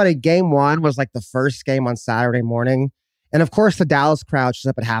 It was funny. Game 1 was like the first game on Saturday morning. And of course, the Dallas crowd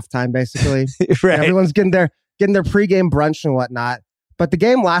shows up at halftime, basically. Right. Everyone's getting their pregame brunch and whatnot. But the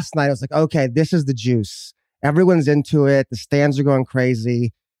game last night, I was like, okay, this is the juice. Everyone's into it. The stands are going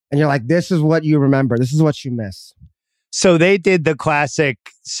crazy. And you're like, this is what you remember. This is what you miss. So they did the classic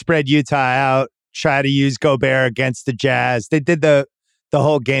spread Utah out, try to use Gobert against the Jazz. They did the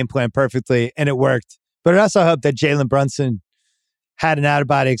whole game plan perfectly, and it worked. But it also helped that Jalen Brunson had an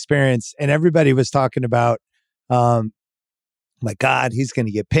out-of-body experience, and everybody was talking about, my God, he's going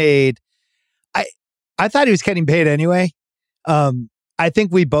to get paid. I thought he was getting paid anyway. I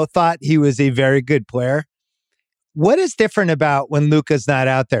think we both thought he was a very good player. What is different about when Luka's not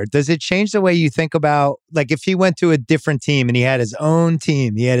out there? Does it change the way you think about, like, if he went to a different team and he had his own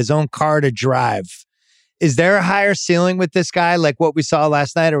team, he had his own car to drive, is there a higher ceiling with this guy like what we saw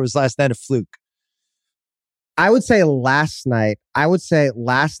last night, or was last night a fluke? I would say last night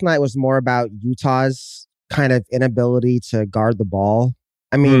was more about Utah's kind of inability to guard the ball.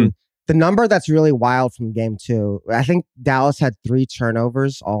 I mean, the number that's really wild from game 2, I think Dallas had 3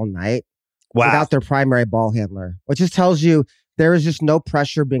 turnovers all night without their primary ball handler, which just tells you there is just no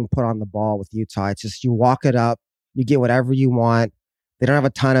pressure being put on the ball with Utah. It's just you walk it up, you get whatever you want. They don't have a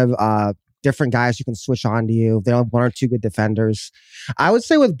ton of different guys who can switch on to you. They don't have 1 or 2 good defenders. I would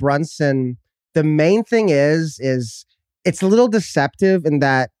say with Brunson, the main thing is it's a little deceptive in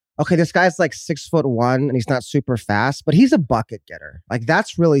that, okay, this guy's like 6'1" and he's not super fast, but he's a bucket getter. Like,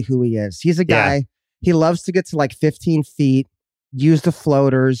 that's really who he is. He's a guy, he loves to get to like 15 feet, use the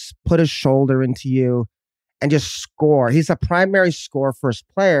floaters, put his shoulder into you, and just score. He's a primary score first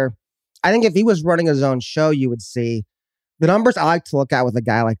player. I think if he was running his own show, you would see the numbers I like to look at with a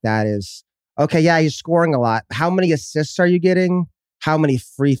guy like that is, okay, yeah, he's scoring a lot. How many assists are you getting? How many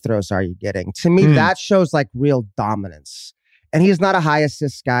free throws are you getting? To me, that shows like real dominance. And he's not a high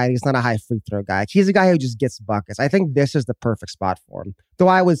assist guy. He's not a high free throw guy. He's a guy who just gets buckets. I think this is the perfect spot for him. Though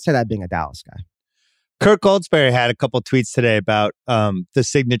I would say that being a Dallas guy. Kirk Goldsberry had a couple tweets today about the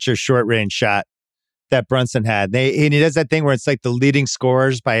signature short range shot that Brunson had. And he does that thing where it's like the leading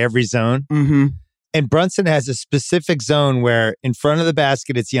scorers by every zone. Mm-hmm. And Brunson has a specific zone where in front of the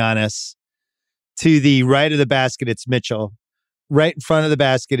basket, it's Giannis. To the right of the basket, it's Mitchell. Right in front of the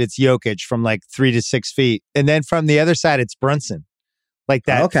basket, it's Jokic from like 3 to 6 feet. And then from the other side, it's Brunson. Like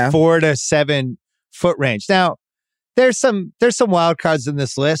that 4 to 7 foot range. Now, there's some wild cards in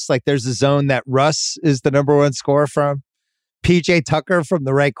this list. Like there's a zone that Russ is the number 1 scorer from. PJ Tucker from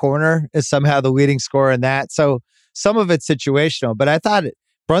the right corner is somehow the leading scorer in that. So some of it's situational. But I thought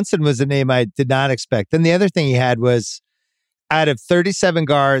Brunson was a name I did not expect. And the other thing he had was out of 37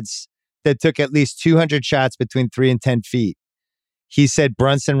 guards that took at least 200 shots between 3 and 10 feet, he said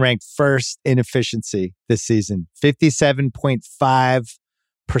Brunson ranked first in efficiency this season,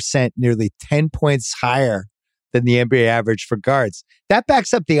 57.5%, nearly 10 points higher than the NBA average for guards. That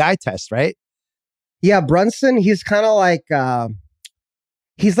backs up the eye test, right? Yeah, Brunson, he's kind of like,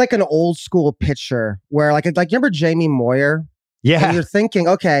 he's like an old school pitcher where like remember Jamie Moyer? Yeah. And you're thinking,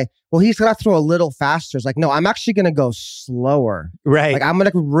 okay, well, he's going to throw a little faster. It's like, no, I'm actually going to go slower. Right. Like, I'm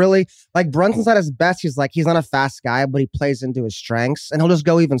going to really, like, Brunson's at his best. He's not a fast guy, but he plays into his strengths. And he'll just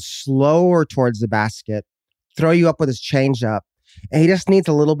go even slower towards the basket, throw you up with his changeup. And he just needs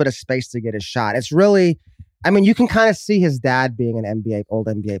a little bit of space to get his shot. It's really, I mean, you can kind of see his dad being an old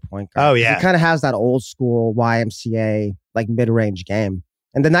NBA point guard. Oh, yeah. He kind of has that old school YMCA, like, mid-range game.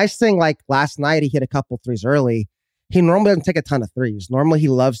 And the nice thing, like, last night, he hit a couple threes early. He normally doesn't take a ton of threes. Normally, he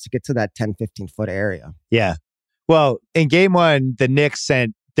loves to get to that 10, 15-foot area. Yeah. Well, in game one, the Knicks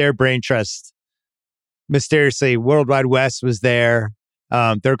sent their brain trust. Mysteriously, World Wide West was there. There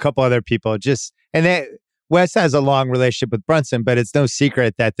are a couple other people. West has a long relationship with Brunson, but it's no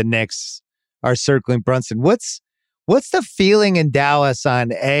secret that the Knicks are circling Brunson. What's the feeling in Dallas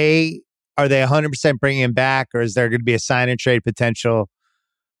on A, are they 100% bringing him back, or is there going to be a sign and trade potential?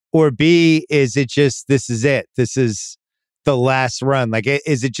 Or B, is it just, this is it? This is the last run? Like,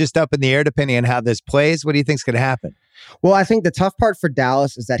 is it just up in the air depending on how this plays? What do you think's going to happen? Well, I think the tough part for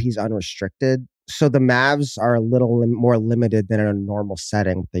Dallas is that he's unrestricted. So the Mavs are a little more limited than in a normal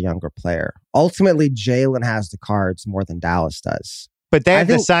setting with the younger player. Ultimately, Jalen has the cards more than Dallas does. But they have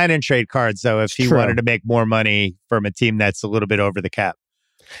the sign and trade cards, though, if he wanted to make more money from a team that's a little bit over the cap.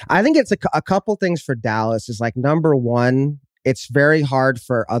 I think it's a couple things for Dallas is like, number one, it's very hard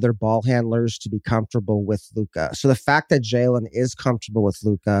for other ball handlers to be comfortable with Luka. So the fact that Jalen is comfortable with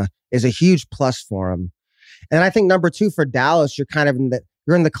Luka is a huge plus for him. And I think number two for Dallas, you're kind of in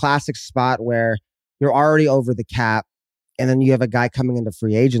the classic spot where you're already over the cap, and then you have a guy coming into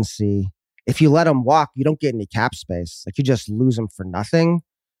free agency. If you let him walk, you don't get any cap space. Like, you just lose him for nothing.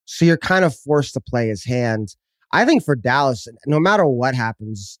 So you're kind of forced to play his hand. I think for Dallas, no matter what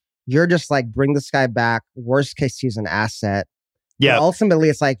happens, you're just like, bring this guy back. Worst case, he's an asset. Yeah. But ultimately,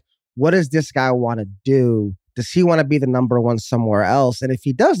 it's like, what does this guy want to do? Does he want to be the number one somewhere else? And if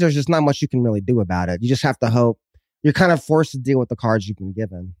he does, there's just not much you can really do about it. You just have to hope. You're kind of forced to deal with the cards you've been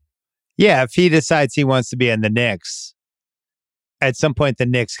given. Yeah, if he decides he wants to be in the Knicks, at some point the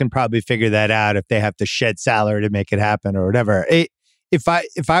Knicks can probably figure that out if they have to shed salary to make it happen or whatever. If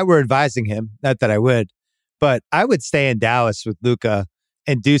I were advising him, not that I would, but I would stay in Dallas with Luka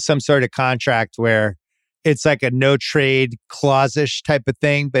and do some sort of contract where it's like a no trade clause-ish type of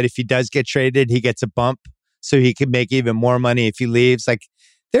thing. But if he does get traded, he gets a bump so he can make even more money if he leaves. Like,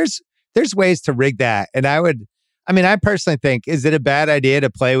 there's ways to rig that. And I personally think, is it a bad idea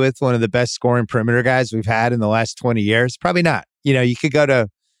to play with one of the best scoring perimeter guys we've had in the last 20 years? Probably not. You could go to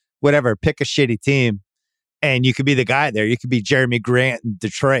whatever, pick a shitty team, and you could be the guy there. You could be Jeremy Grant in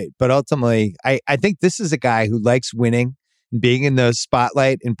Detroit. But ultimately, I think this is a guy who likes winning and being in those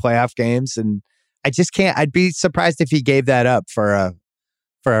spotlight in playoff games. And I just can't. I'd be surprised if he gave that up for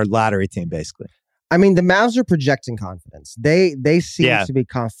a lottery team, basically. I mean, the Mavs are projecting confidence. They seem to be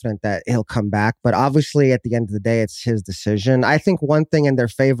confident that he'll come back. But obviously, at the end of the day, it's his decision. I think one thing in their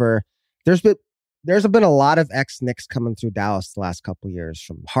favor, there's been a lot of ex-Knicks coming through Dallas the last couple of years,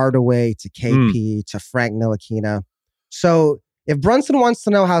 from Hardaway to KP to Frank Ntilikina. So if Brunson wants to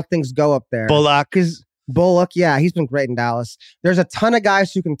know how things go up there, Bullock, yeah, he's been great in Dallas. There's a ton of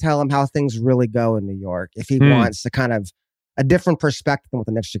guys who can tell him how things really go in New York if he wants to kind of a different perspective than what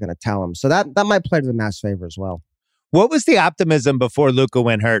the Knicks are going to tell him. So that might play to the Mavs' favor as well. What was the optimism before Luka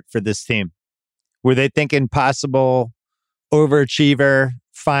went hurt for this team? Were they thinking possible overachiever,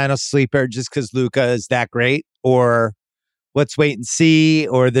 final sleeper just because Luka is that great? Or let's wait and see?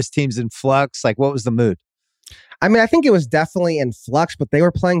 Or this team's in flux? Like, what was the mood? I mean, I think it was definitely in flux, but they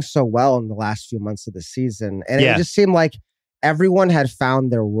were playing so well in the last few months of the season. And it just seemed like everyone had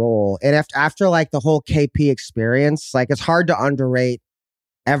found their role. And after like the whole KP experience, like, it's hard to underrate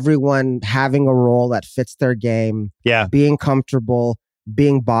everyone having a role that fits their game, being comfortable,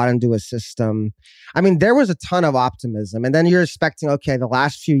 being bought into a system. I mean, there was a ton of optimism. And then you're expecting, okay, the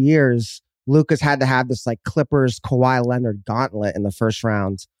last few years, Luka's had to have this like Clippers, Kawhi Leonard gauntlet in the first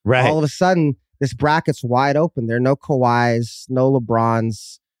round. Right. All of a sudden, this bracket's wide open. There are no Kawhis, no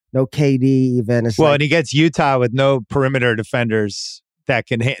LeBrons, no KD even. And he gets Utah with no perimeter defenders that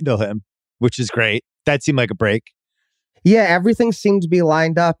can handle him, which is great. That seemed like a break. Yeah, everything seemed to be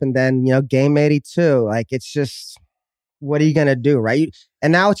lined up. And then, game 82, like, it's just, what are you going to do, right?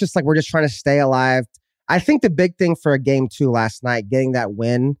 And now it's just like, we're just trying to stay alive. I think the big thing for a game 2 last night, getting that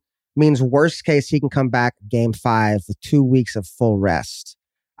win, means worst case, he can come back game 5 with 2 weeks of full rest.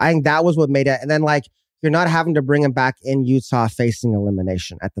 I think that was what made it. And then, like, you're not having to bring him back in Utah facing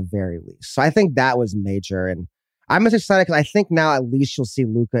elimination at the very least. So I think that was major. And I'm just excited because I think now at least you'll see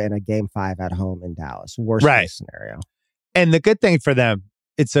Luka in a game 5 at home in Dallas. Worst case scenario. And the good thing for them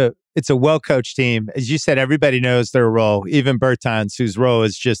it's a well-coached team. As you said, everybody knows their role, even Bertans, whose role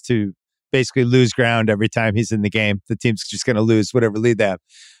is just to basically lose ground every time he's in the game. The team's just going to lose whatever lead they have.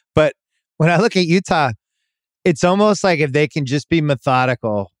 But when I look at Utah, it's almost like if they can just be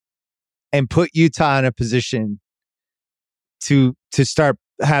methodical and put Utah in a position to start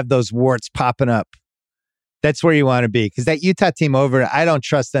have those warts popping up, that's where you want to be. Because that Utah team I don't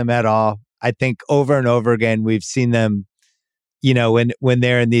trust them at all. I think over and over again, we've seen them, when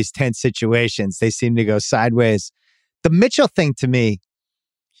they're in these tense situations, they seem to go sideways. The Mitchell thing to me,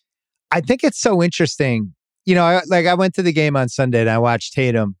 I think it's so interesting. I went to the game on Sunday and I watched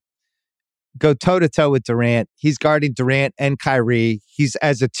Tatum go toe-to-toe with Durant. He's guarding Durant and Kyrie. He's,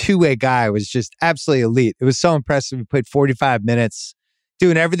 as a two-way guy, was just absolutely elite. It was so impressive. He played 45 minutes,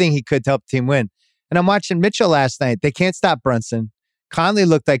 doing everything he could to help the team win. And I'm watching Mitchell last night. They can't stop Brunson. Conley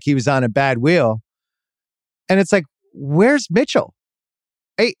looked like he was on a bad wheel. And it's like, where's Mitchell?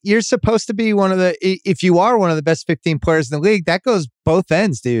 Hey, you're supposed to be if you are one of the best 15 players in the league, that goes both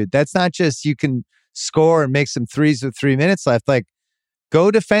ends, dude. That's not just you can score and make some threes with 3 minutes left. Like, go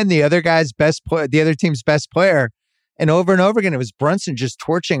defend the other guy's the other team's best player. And over again, it was Brunson just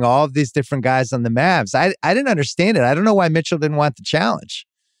torching all of these different guys on the Mavs. I didn't understand it. I don't know why Mitchell didn't want the challenge.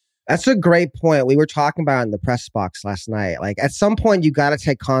 That's a great point. We were talking about it in the press box last night. Like, at some point, you got to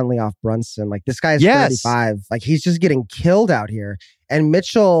take Conley off Brunson. Like, this guy's 35. Like, he's just getting killed out here. And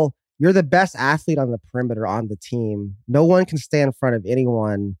Mitchell, you're the best athlete on the perimeter on the team. No one can stay in front of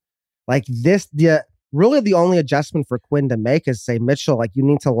anyone. Like, really the only adjustment for Quinn to make is say, Mitchell, like, you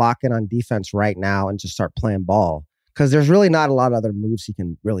need to lock in on defense right now and just start playing ball. Because there's really not a lot of other moves he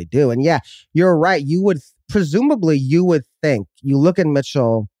can really do. And yeah, you're right. You would think, you look at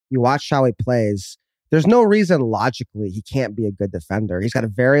Mitchell, you watch how he plays, there's no reason logically he can't be a good defender. He's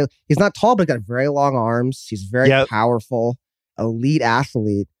not tall, but he's got very long arms. He's very powerful, elite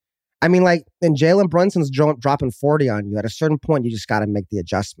athlete. I mean, like, and Jalen Brunson's dropping 40 on you. At a certain point, you just got to make the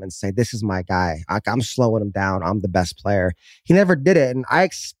adjustments. Say, this is my guy. I'm slowing him down. I'm the best player. He never did it. And I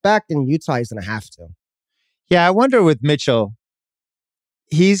expect in Utah, he's going to have to. Yeah, I wonder with Mitchell,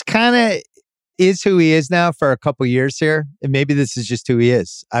 he's kind of is who he is now for a couple years here. And maybe this is just who he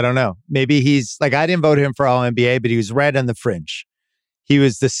is. I don't know. Maybe he's like, I didn't vote him for All-NBA, but he was right on the fringe. He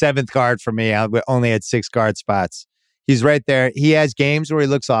was the seventh guard for me. I only had 6 guard spots. He's right there. He has games where he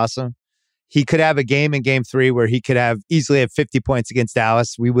looks awesome. He could have a game in game 3 where he could easily have 50 points against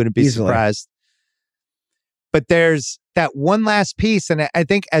Dallas. We wouldn't be surprised. But there's that one last piece. And I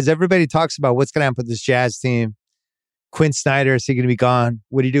think as everybody talks about what's going to happen with this Jazz team, Quinn Snyder, is he going to be gone?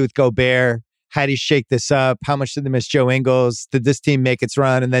 What do you do with Gobert? How do you shake this up? How much did they miss Joe Ingles? Did this team make its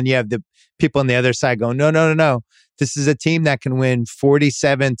run? And then you have the people on the other side going, no. This is a team that can win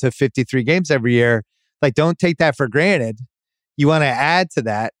 47 to 53 games every year. Like, don't take that for granted. You want to add to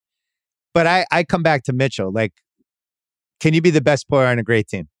that. But I come back to Mitchell. Like, can you be the best player on a great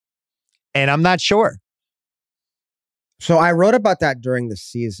team? And I'm not sure. So I wrote about that during the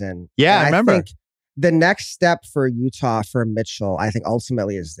season. Yeah, I remember. I think the next step for Utah, for Mitchell, I think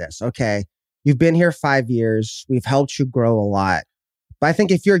ultimately is this. Okay, you've been here 5 years. We've helped you grow a lot. But I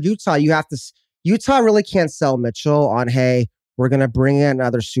think if you're Utah, Utah really can't sell Mitchell on, hey, we're going to bring in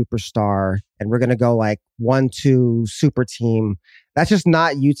another superstar and we're going to go like 1-2 super team. That's just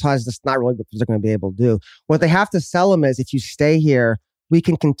not Utah's. That's not really what they're going to be able to do. What they have to sell them is, if you stay here, we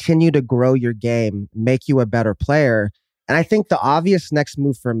can continue to grow your game, make you a better player. And I think the obvious next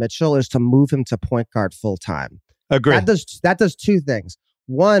move for Mitchell is to move him to point guard full time. Agree. That does 2 things.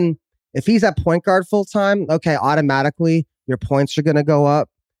 One, if he's at point guard full time, okay, automatically your points are going to go up,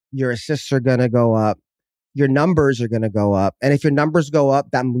 your assists are going to go up, your numbers are going to go up. And if your numbers go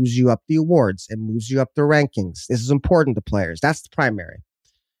up, that moves you up the awards. It moves you up the rankings. This is important to players. That's the primary.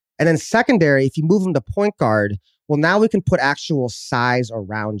 And then secondary, if you move him to point guard, well, now we can put actual size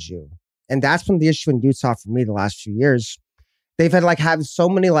around you. And that's been the issue in Utah for me the last few years. They've had so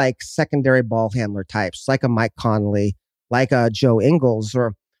many like secondary ball handler types, like a Mike Conley, like a Joe Ingles,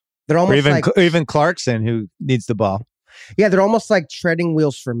 or they're almost even Clarkson, who needs the ball. Yeah, they're almost like treading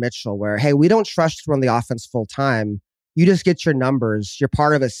wheels for Mitchell, where, hey, we don't trust you to run the offense full time. You just get your numbers. You're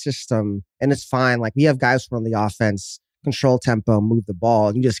part of a system, and it's fine. Like, we have guys who run the offense, control tempo, move the ball,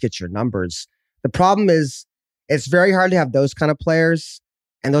 and you just get your numbers. The problem is, it's very hard to have those kind of players,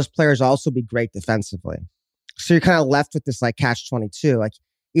 and those players also be great defensively. So you're kind of left with this like catch-22. Like,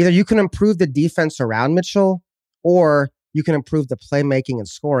 either you can improve the defense around Mitchell, or you can improve the playmaking and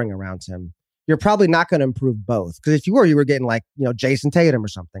scoring around him. You're probably not going to improve both. Because if you were getting like, Jason Tatum or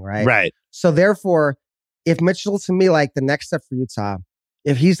something, right? Right. So therefore, if Mitchell, to me, like the next step for Utah,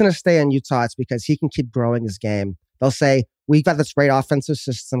 if he's going to stay in Utah, it's because he can keep growing his game. They'll say, we've got this great offensive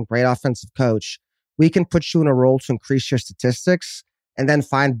system, great offensive coach. We can put you in a role to increase your statistics and then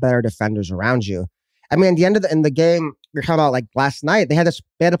find better defenders around you. I mean, at the end of the game, you're talking about like last night, they had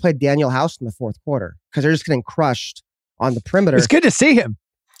to play Daniel House in the fourth quarter because they're just getting crushed on the perimeter. It's good to see him.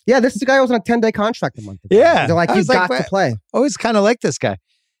 Yeah, this guy was on a 10-day contract a month ago. Yeah. They're like, he's got to play. Always kind of like this guy.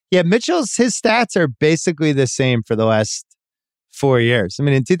 Yeah, his stats are basically the same for the last 4 years. I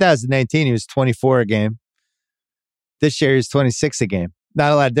mean, in 2019, he was 24 a game. This year, he's 26 a game.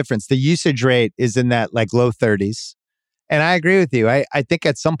 Not a lot of difference. The usage rate is in that like low 30s. And I agree with you. I think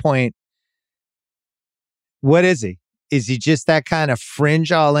at some point, what is he? Is he just that kind of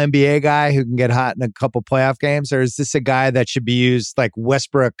fringe all-NBA guy who can get hot in a couple playoff games? Or is this a guy that should be used like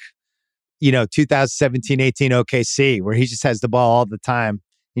Westbrook, 2017-18 OKC, where he just has the ball all the time?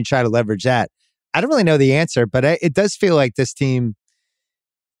 You try to leverage that. I don't really know the answer, but it does feel like this team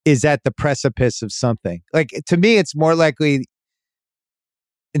is at the precipice of something. Like, to me, it's more likely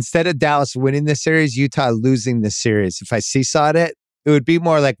instead of Dallas winning this series, Utah losing this series. If I seesawed it, it would be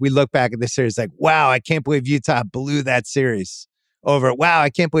more like we look back at this series like, wow, I can't believe Utah blew that series over. Wow,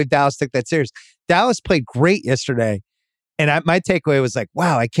 I can't believe Dallas took that series. Dallas played great yesterday. And my takeaway was like,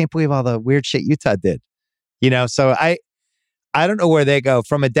 wow, I can't believe all the weird shit Utah did. So I don't know where they go.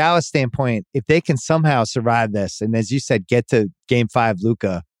 From a Dallas standpoint, if they can somehow survive this, and as you said, get to Game 5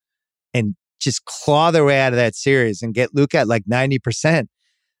 Luka and just claw their way out of that series and get Luka at like 90%,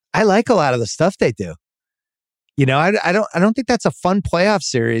 I like a lot of the stuff they do. I don't think that's a fun playoff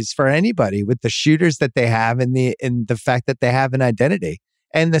series for anybody with the shooters that they have and the fact that they have an identity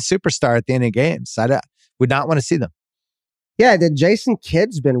and the superstar at the end of games. I would not want to see them. Yeah, the Jason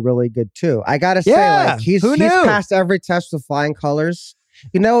Kidd's been really good too. I gotta say, like he's passed every test with flying colors.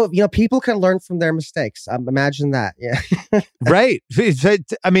 People can learn from their mistakes. Imagine that. Yeah, right.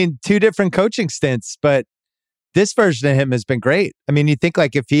 I mean, 2 different coaching stints, but this version of him has been great. I mean, you think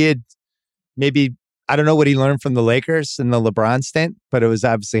like if he had maybe, I don't know what he learned from the Lakers in the LeBron stint, but it was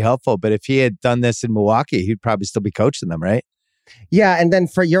obviously helpful. But if he had done this in Milwaukee, he'd probably still be coaching them, right? Yeah, and then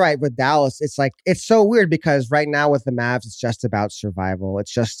you're right, with Dallas, it's like, it's so weird because right now with the Mavs, it's just about survival.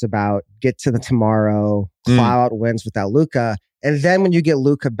 It's just about get to the tomorrow, claw out wins without Luka. And then when you get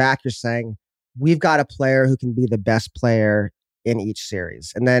Luka back, you're saying, we've got a player who can be the best player in each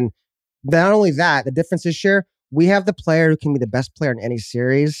series. And then not only that, the difference this year, we have the player who can be the best player in any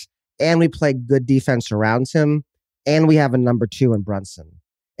series, and we play good defense around him, and we have a number 2 in Brunson.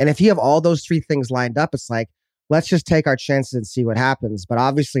 And if you have all those 3 things lined up, it's like, let's just take our chances and see what happens. But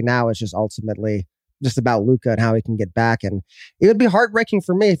obviously now it's just ultimately just about Luka and how he can get back. And it would be heartbreaking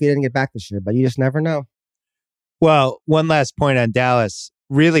for me if he didn't get back this year, but you just never know. Well, one last point on Dallas.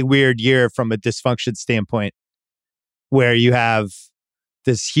 Really weird year from a dysfunction standpoint, where you have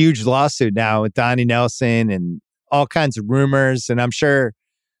this huge lawsuit now with Donnie Nelson and all kinds of rumors. And I'm sure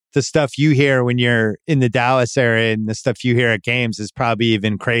the stuff you hear when you're in the Dallas area and the stuff you hear at games is probably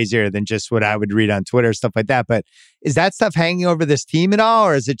even crazier than just what I would read on Twitter, stuff like that. But is that stuff hanging over this team at all?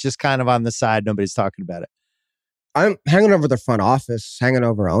 Or is it just kind of on the side? Nobody's talking about it. I'm hanging over the front office, hanging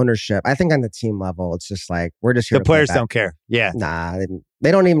over ownership. I think on the team level, it's just like, we're just here. The players don't care. Yeah. Nah,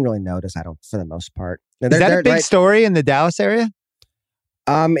 they don't even really notice. For the most part. Is that a big story in the Dallas area?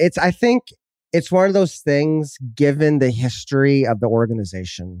 I think it's one of those things, given the history of the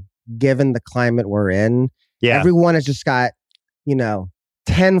organization, given the climate we're in, everyone has just got,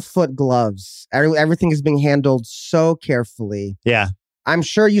 10-foot gloves. Everything is being handled so carefully. Yeah. I'm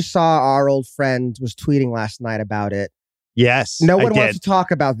sure you saw our old friend was tweeting last night about it. Yes. No one wants to talk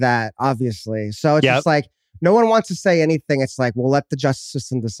about that, obviously. So it's just like, no one wants to say anything. It's like, we'll let the justice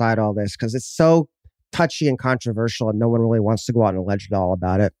system decide all this because it's so touchy and controversial and no one really wants to go out and allege it all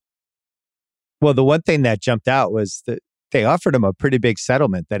about it. Well, the one thing that jumped out was that they offered him a pretty big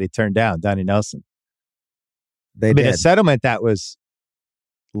settlement that he turned down, Donnie Nelson. They did. A settlement that was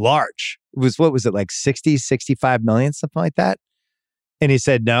large. It was, what was it, like 60, 65 million, something like that? And he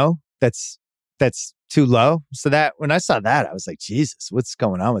said, no, that's too low. So that when I saw that, I was like, Jesus, what's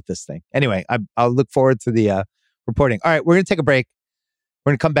going on with this thing? Anyway, I'll look forward to the reporting. All right, we're going to take a break.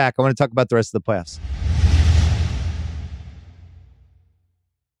 We're going to come back. I want to talk about the rest of the playoffs.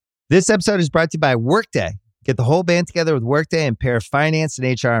 This episode is brought to you by Workday. Get the whole band together with Workday and pair finance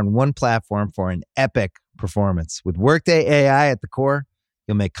and HR on one platform for an epic performance. With Workday AI at the core,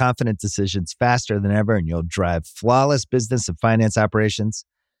 you'll make confident decisions faster than ever, and you'll drive flawless business and finance operations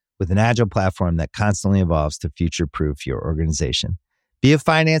with an agile platform that constantly evolves to future-proof your organization. Be a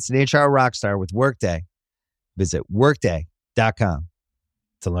finance and HR rockstar with Workday. Visit Workday.com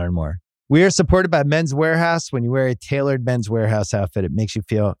to learn more. We are supported by Men's Warehouse. When you wear a tailored Men's Warehouse outfit, it makes you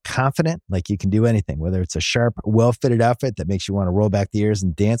feel confident, like you can do anything, whether it's a sharp, well-fitted outfit that makes you want to roll back the ears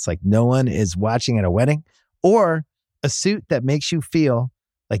and dance like no one is watching at a wedding, or a suit that makes you feel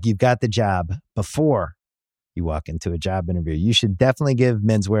like you've got the job before you walk into a job interview. You should definitely give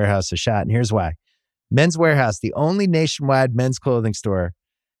Men's Warehouse a shot, and here's why. Men's Warehouse, the only nationwide men's clothing store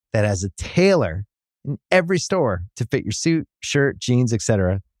that has a tailor in every store to fit your suit, shirt, jeans,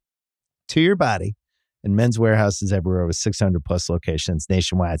 etc., to your body. And Men's Warehouse is everywhere with 600 plus locations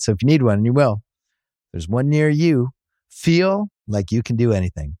nationwide. So if you need one, and you will, there's one near you. Feel like you can do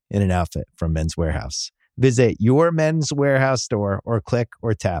anything in an outfit from Men's Warehouse. Visit your Men's Warehouse store or click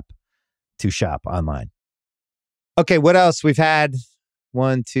or tap to shop online. Okay, what else? We've had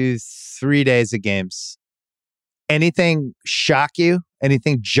 1, 2, 3 days of games. Anything shock you?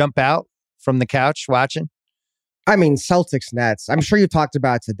 Anything jump out from the couch watching? I mean, Celtics Nets. I'm sure you talked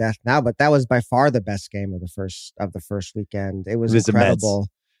about it to death now, but that was by far the best game of the first weekend. It was incredible.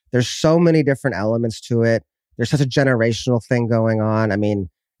 There's so many different elements to it. There's such a generational thing going on. I mean,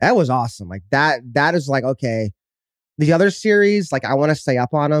 that was awesome. Like that is like, okay, the other series, like I want to stay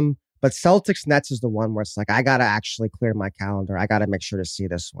up on them, but Celtics Nets is the one where it's like, I got to actually clear my calendar. I got to make sure to see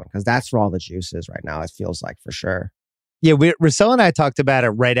this one because that's where all the juice is right now. It feels like for sure. Yeah, Russell and I talked about it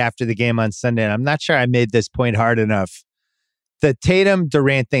right after the game on Sunday, and I'm not sure I made this point hard enough. The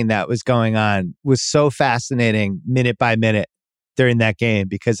Tatum-Durant thing that was going on was so fascinating minute by minute during that game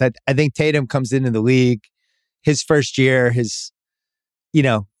because I think Tatum comes into the league, his first year,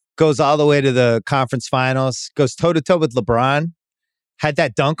 goes all the way to the conference finals, goes toe-to-toe with LeBron, had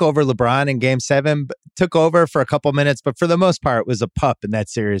that dunk over LeBron in Game 7, took over for a couple minutes, but for the most part was a pup in that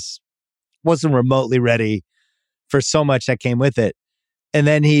series. Wasn't remotely ready for so much that came with it. And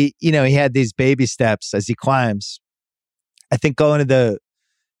then he had these baby steps as he climbs. I think going to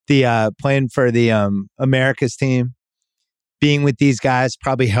the playing for the America's team, being with these guys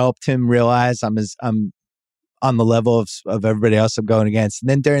probably helped him realize I'm on the level of everybody else I'm going against. And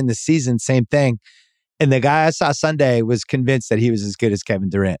then during the season, same thing. And the guy I saw Sunday was convinced that he was as good as Kevin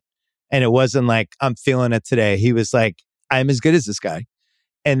Durant. And it wasn't like, I'm feeling it today. He was like, I'm as good as this guy.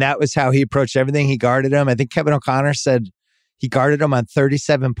 And that was how he approached everything. He guarded him. I think Kevin O'Connor said he guarded him on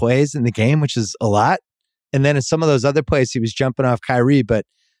 37 plays in the game, which is a lot. And then in some of those other plays, he was jumping off Kyrie. But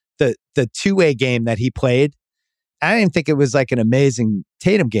the two-way game that he played, I didn't think it was like an amazing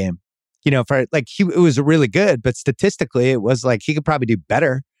Tatum game. It was really good, but statistically, it was like he could probably do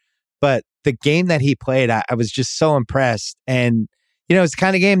better. But the game that he played, I was just so impressed. And, it's the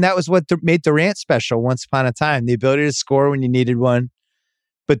kind of game that was what made Durant special once upon a time. The ability to score when you needed one.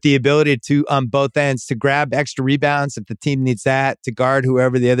 But the ability to, on both ends, to grab extra rebounds if the team needs that, to guard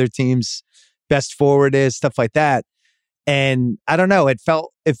whoever the other team's best forward is, stuff like that. And I don't know, it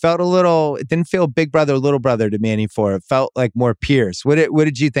felt a little, it didn't feel big brother, little brother to me anymore. It felt like more peers. What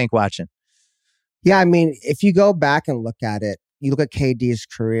did you think watching? Yeah, I mean, if you go back and look at it, you look at KD's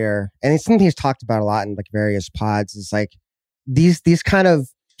career, and it's something he's talked about a lot in like various pods, is like these kind of,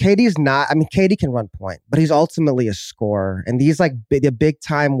 KD can run point, but he's ultimately a scorer. And these like the big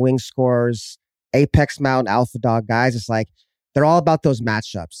time wing scorers, apex mountain alpha dog guys, it's like they're all about those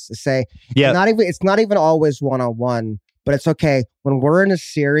matchups. To say, it's not even always one-on-one, but it's okay. When we're in a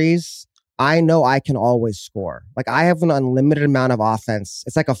series, I know I can always score. Like I have an unlimited amount of offense.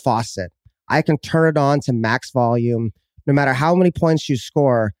 It's like a faucet. I can turn it on to max volume. No matter how many points you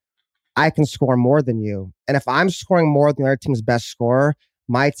score, I can score more than you. And if I'm scoring more than the other team's best scorer,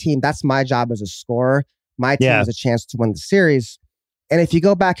 my team, that's my job as a scorer. My team has a chance to win the series. And if you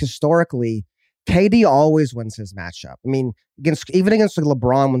go back historically, KD always wins his matchup. I mean, even against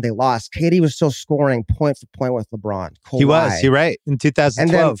LeBron when they lost, KD was still scoring point for point with LeBron. Kawhi. He was, you're right. In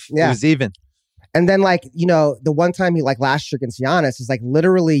 2012, it was even. And then the one time he last year against Giannis is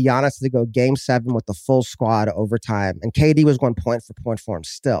literally Giannis had to go Game 7 with the full squad overtime. And KD was going point for point for him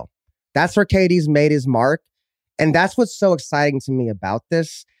still. That's where KD's made his mark. And that's what's so exciting to me about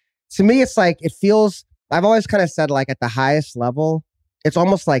this. To me, it's it feels, I've always kind of said at the highest level, it's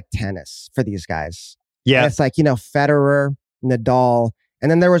almost like tennis for these guys. Yeah. And it's Federer, Nadal. And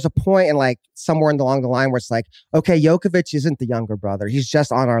then there was a point in somewhere along the line where it's okay, Djokovic isn't the younger brother. He's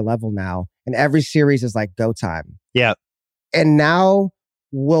just on our level now. And every series is go time. Yeah. And now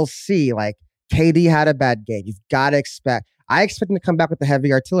we'll see KD had a bad game. You've got to I expect him to come back with the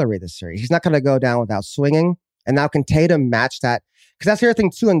heavy artillery this series. He's not going to go down without swinging. And now can Tatum match that? Because that's the other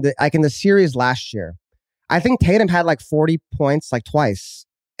thing too. In the series last year, I think Tatum had 40 points twice,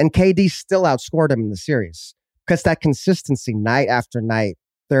 and KD still outscored him in the series because that consistency night after night,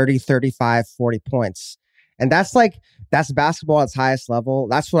 30, 35, 40 points. And that's basketball at its highest level.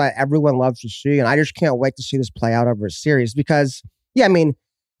 That's what everyone loves to see. And I just can't wait to see this play out over a series because, yeah, I mean,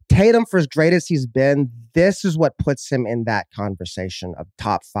 Tatum, for as great as he's been, this is what puts him in that conversation of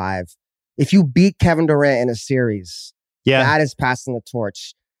top 5. If you beat Kevin Durant in a series, that is passing the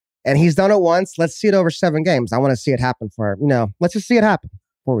torch. And he's done it once. Let's see it over 7 games. I want to see it happen for, let's just see it happen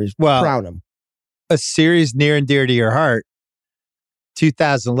before we crown him. A series near and dear to your heart,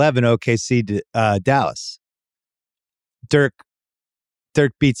 2011 OKC Dallas. Dirk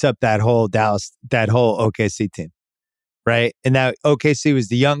beats up that whole OKC team, right? And now OKC was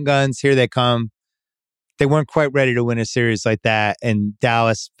the young guns. Here they come. They weren't quite ready to win a series like that. And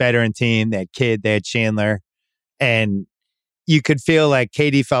Dallas, veteran team, they had Kidd, they had Chandler. And you could feel like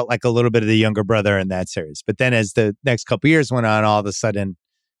KD felt like a little bit of the younger brother in that series. But then as the next couple of years went on, all of a sudden,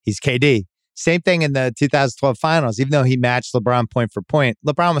 he's KD. Same thing in the 2012 finals. Even though he matched LeBron point for point,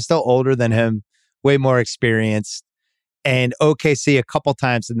 LeBron was still older than him, way more experienced. And OKC a couple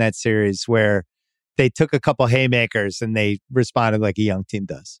times in that series where they took a couple haymakers and they responded like a young team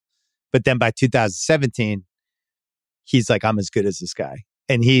does. But then by 2017, he's like, I'm as good as this guy.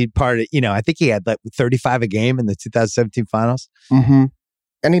 And he I think he had like 35 a game in the 2017 finals. Mm-hmm.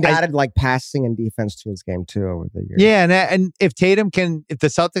 And he added like passing and defense to his game too over the years. Yeah, and if the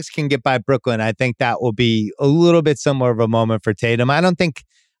Celtics can get by Brooklyn, I think that will be a little bit similar of a moment for Tatum. I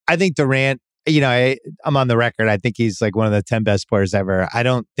think Durant, I'm on the record. I think he's like one of the 10 best players ever. I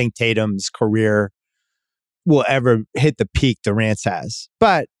don't think Tatum's career will ever hit the peak Durant's has.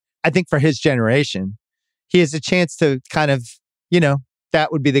 But I think for his generation, he has a chance to kind of,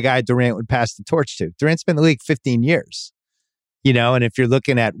 that would be the guy Durant would pass the torch to. Durant's been in the league 15 years. And if you're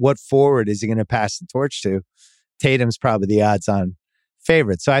looking at what forward is he going to pass the torch to, Tatum's probably the odds-on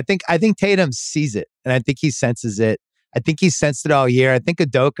favorite. So I think Tatum sees it, and I think he senses it. I think he sensed it all year. I think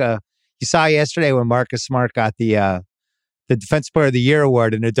Udoka, you saw yesterday when Marcus Smart got the Defensive Player of the Year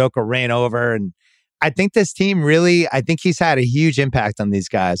award, and Udoka ran over. And I think this team really, I think he's had a huge impact on these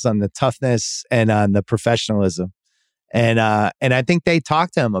guys, on the toughness and on the professionalism. And I think they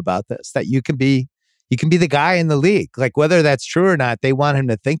talked to him about this, that you can be the guy in the league. Like whether that's true or not, they want him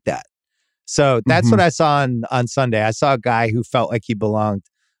to think that. So that's what I saw on Sunday. I saw a guy who felt like he belonged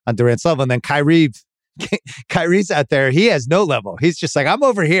on Durant's level. And then Kyrie's out there. He has no level. He's just like, I'm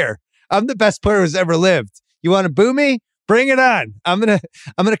over here. I'm the best player who's ever lived. You want to boo me? Bring it on. I'm gonna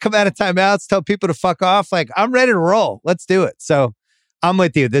come out of timeouts, tell people to fuck off. Like I'm ready to roll. Let's do it. So I'm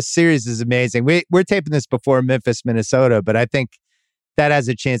with you. This series is amazing. We're taping this before Memphis, Minnesota, but I think that has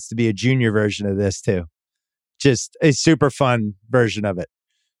a chance to be a junior version of this too. Just a super fun version of it.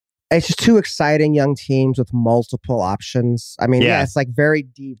 It's just 2 exciting young teams with multiple options. I mean, it's like very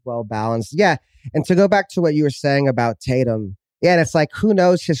deep, well balanced. Yeah. And to go back to what you were saying about Tatum, and it's like, who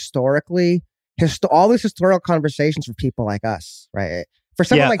knows historically, all these historical conversations for people like us, right? For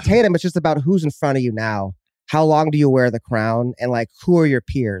someone like Tatum, it's just about who's in front of you now. How long do you wear the crown? And like, who are your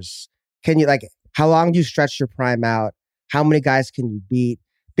peers? Can you how long do you stretch your prime out? How many guys can you beat?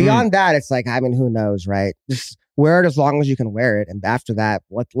 Beyond that, it's like, I mean, who knows, right? Just wear it as long as you can wear it. And after that,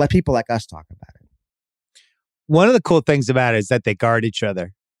 let people like us talk about it. One of the cool things about it is that they guard each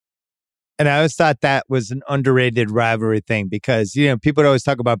other. And I always thought that was an underrated rivalry thing because, people would always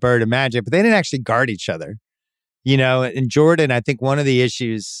talk about Bird and Magic, but they didn't actually guard each other. And Jordan, I think one of the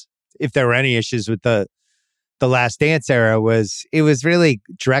issues, if there were any issues with the Last Dance era, was it was really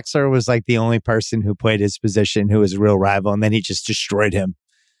Drexler was like the only person who played his position who was a real rival. And then he just destroyed him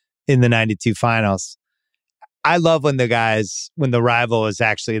in the 92 finals. I love when the rival is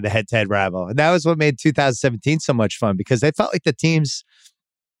actually the head-to-head rival. And that was what made 2017 so much fun because they felt like the teams,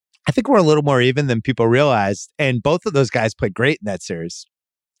 I think, were a little more even than people realized. And both of those guys played great in that series.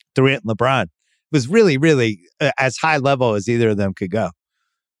 Durant and LeBron. It was really, really as high level as either of them could go.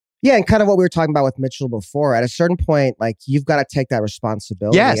 Yeah, and kind of what we were talking about with Mitchell before. At a certain point, like, you've got to take that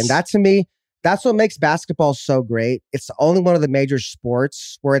responsibility. Yes. And that, to me, that's what makes basketball so great. It's the only one of the major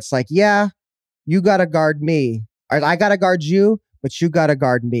sports where it's like, yeah, you got to guard me. I got to guard you, but you got to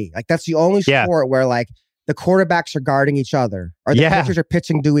guard me. Like, that's the only sport where, like, the quarterbacks are guarding each other or the pitchers are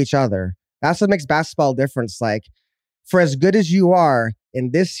pitching to each other. That's what makes basketball different. Like, for as good as you are in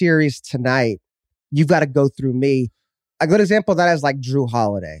this series tonight, you've got to go through me. A good example of that is like Drew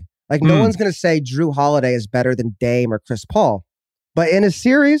Holiday. Like, no one's going to say Drew Holiday is better than Dame or Chris Paul. But in a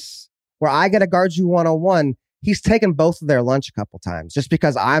series where I got to guard you one-on-one, he's taken both of their lunch a couple times. Just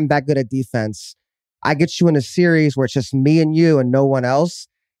because I'm that good at defense, I get you in a series where it's just me and you and no one else.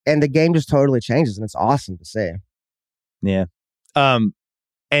 And the game just totally changes. And it's awesome to see. Yeah.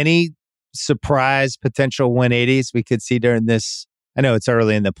 Any potential 180s we could see during this? I know it's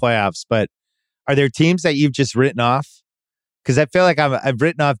early in the playoffs, but Are there teams that you've just written off? Because I feel like I've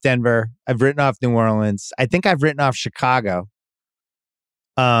written off Denver. I've written off New Orleans. I think I've written off Chicago.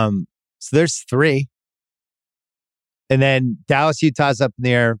 So there's 3. And then Dallas, Utah's up in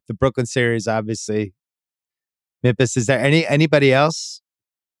the air. The Brooklyn series, obviously. Memphis, is there anybody else?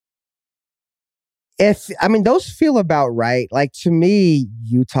 Those feel about right. Like to me,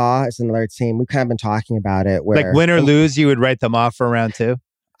 Utah is another team. We've kind of been talking about it. Where, like win or lose, you would write them off for round 2?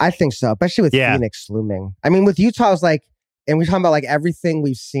 I think so, especially with Phoenix looming. I mean, with Utah, it's like, and we're talking about like everything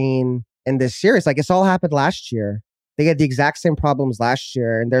we've seen in this series. Like it's all happened last year. They had the exact same problems last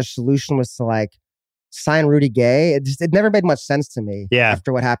year, and their solution was to like sign Rudy Gay. It never made much sense to me.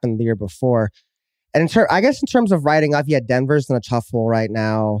 After what happened the year before. And I guess in terms of writing off, Denver's in a tough hole right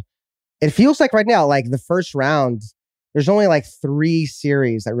now. It feels like right now, like the first round, there's only like 3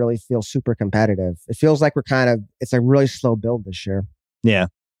 series that really feel super competitive. It feels like it's a really slow build this year. Yeah.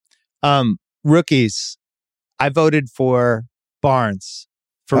 Rookies. I voted for Barnes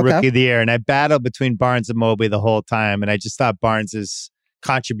for Rookie of the Year, and I battled between Barnes and Mobley the whole time, and I just thought Barnes's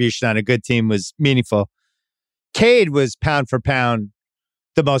contribution on a good team was meaningful. Cade was pound for pound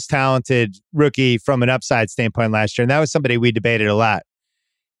the most talented rookie from an upside standpoint last year, and that was somebody we debated a lot.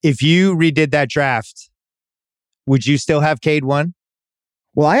 If you redid that draft, would you still have Cade 1?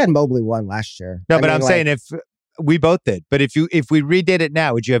 Well, I had Mobley 1 last year. No, but I'm saying if we both did, but if we redid it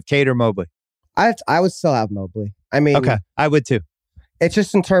now, would you have Cade or Mobley? I would still have Mobley. I mean, okay, I would too. It's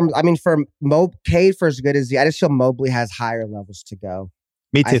just in terms. I mean, for Cade, for as good as I just feel Mobley has higher levels to go.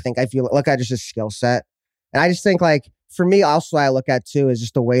 Me too. I feel look at just his skill set, and I just think like for me, also I look at too is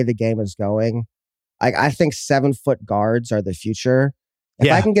just the way the game is going. I think 7-foot guards are the future.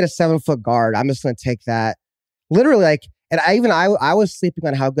 If I can get a 7-foot guard, I'm just going to take that. Literally, like, and I was sleeping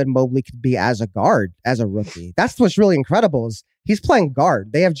on how good Mobley could be as a guard, as a rookie. That's what's really incredible is he's playing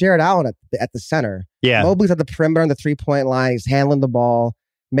guard. They have Jared Allen at the center. Yeah, Mobley's at the perimeter on the 3-point line. He's handling the ball,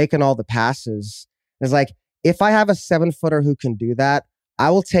 making all the passes. It's like if I have a 7-footer who can do that, I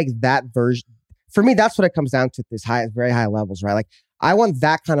will take that version. For me, that's what it comes down to. These very high levels, right? Like I want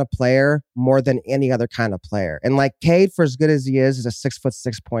that kind of player more than any other kind of player. And like Cade, for as good as he is a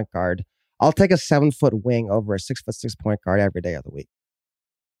 6'6" point guard. I'll take a 7-foot wing over a 6'6" point guard every day of the week.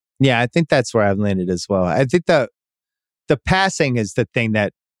 Yeah, I think that's where I've landed as well. I think the passing is the thing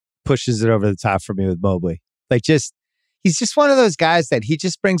that pushes it over the top for me with Mobley. Like he's just one of those guys that he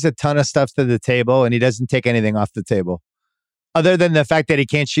just brings a ton of stuff to the table and he doesn't take anything off the table. Other than the fact that he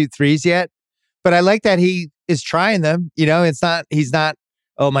can't shoot threes yet. But I like that he is trying them. You know, he's not,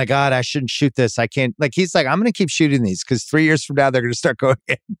 oh my God, I shouldn't shoot this. I can't. Like, he's like, I'm going to keep shooting these because 3 years from now, they're going to start going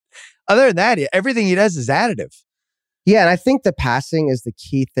in. Other than that, everything he does is additive. Yeah, and I think the passing is the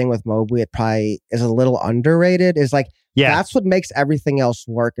key thing with Mobley. It probably is a little underrated. Is like, that's what makes everything else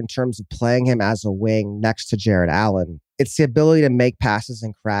work in terms of playing him as a wing next to Jared Allen. It's the ability to make passes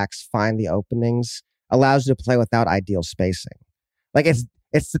and cracks, find the openings, allows you to play without ideal spacing. Like it's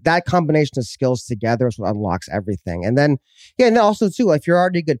that combination of skills together is what unlocks everything. And then, and then also too, if you're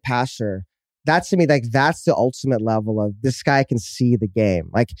already a good passer, that's to me, like that's the ultimate level of this guy can see the game.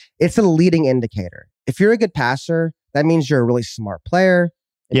 Like it's a leading indicator. If you're a good passer, that means you're a really smart player.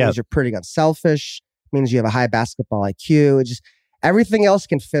 It means you're pretty unselfish. It means you have a high basketball IQ. It just everything else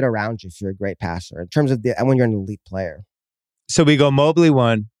can fit around you if you're a great passer in terms of and when you're an elite player. So we go Mobley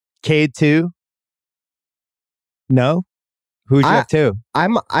 1, Cade 2. No? Who'd you have 2?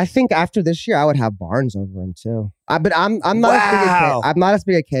 I think after this year, I would have Barnes over him too. But I'm not as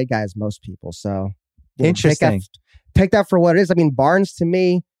big a Cade guy as most people. So interesting. Take that for what it is. I mean, Barnes to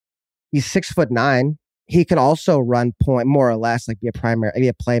me, he's 6'9". He can also run point more or less, like be a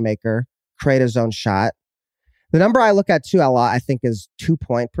playmaker, create his own shot. The number I look at too a lot, I think, is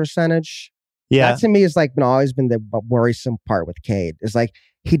 2-point percentage. Yeah, that to me is like always been the worrisome part with Cade. Is like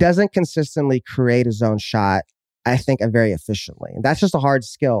he doesn't consistently create his own shot. I think very efficiently, and that's just a hard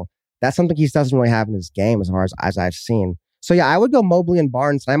skill. That's something he doesn't really have in his game as far as I've seen. So yeah, I would go Mobley and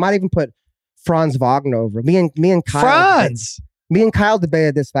Barnes. And I might even put Franz Wagner over me and Kyle. Franz. Me and Kyle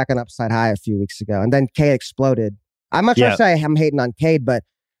debated this back on Upside High a few weeks ago, and then Cade exploded. I'm not trying to say I'm hating on Cade, but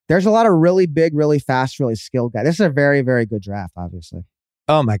there's a lot of really big, really fast, really skilled guys. This is a very, very good draft, obviously.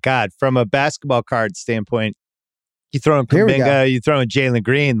 Oh my God. From a basketball card standpoint, you throw in Kuminga, you throw in Jalen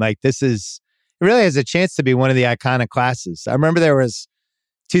Green. Like it really has a chance to be one of the iconic classes. I remember there was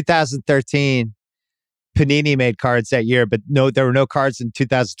 2013, Panini made cards that year, but there were no cards in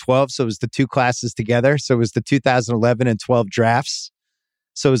 2012. So it was the two classes together. So it was the 2011 and 12 drafts.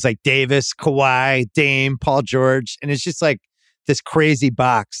 So it was like Davis, Kawhi, Dame, Paul George. And it's just like this crazy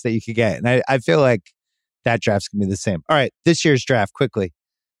box that you could get. And I feel like that draft's going to be the same. All right, this year's draft, quickly.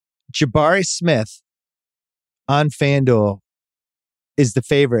 Jabari Smith on FanDuel is the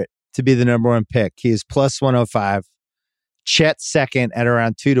favorite to be the number one pick. He is plus 105. Chet second at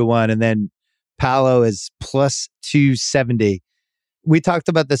around 2-1. And then Paolo is plus 270. We talked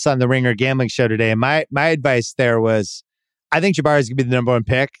about this on the Ringer Gambling Show today. And my advice there was, I think Jabari is going to be the number one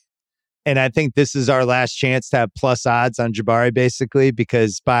pick. And I think this is our last chance to have plus odds on Jabari, basically,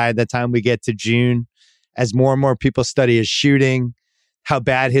 because by the time we get to June, as more and more people study his shooting, how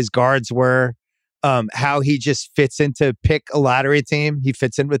bad his guards were, how he just fits into pick a lottery team. He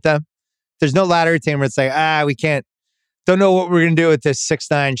fits in with them. There's no lottery team where it's like, we can't, don't know what we're going to do with this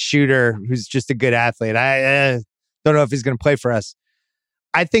 6'9" shooter who's just a good athlete. I don't know if he's going to play for us.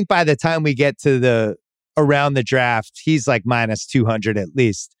 I think by the time we get to around the draft, he's like minus 200 at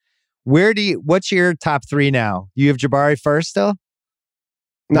least. What's your top three now? You have Jabari first still?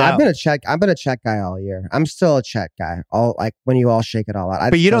 No, I've been a Chet guy all year. I'm still a Chet guy. All like when you all shake it all out.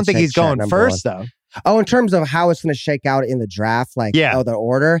 But you don't think he's going first though? Oh, in terms of how it's going to shake out in the draft, the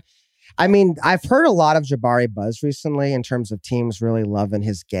order. I mean, I've heard a lot of Jabari buzz recently in terms of teams really loving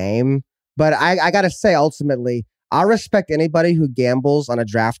his game. But I got to say, ultimately, I respect anybody who gambles on a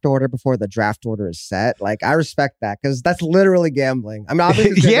draft order before the draft order is set. Like, I respect that because that's literally gambling. I mean,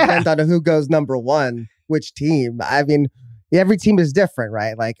 obviously, it's going to depend on who goes number one, which team. I mean, every team is different,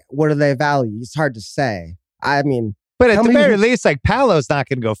 right? Like, what do they value? It's hard to say. I mean, but at the very least, like, Paolo's not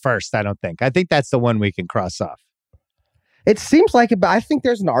going to go first, I don't think. I think that's the one we can cross off. It seems like it, but I think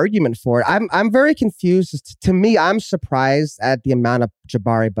there's an argument for it. I'm very confused. To me, I'm surprised at the amount of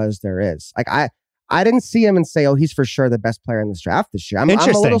Jabari buzz there is. Like, I didn't see him and say, oh, he's for sure the best player in this draft this year. I'm a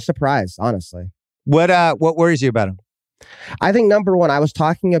little surprised, honestly. What worries you about him? I think number one, I was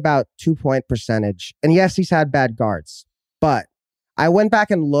talking about 2-point percentage. And yes, he's had bad guards. But I went back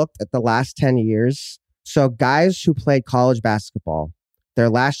and looked at the last 10 years. So guys who played college basketball, their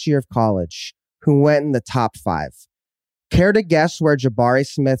last year of college, who went in the top 5. Care to guess where Jabari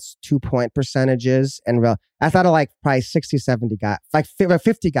Smith's 2-point percentage is? And I thought of like probably 60, 70 guys, like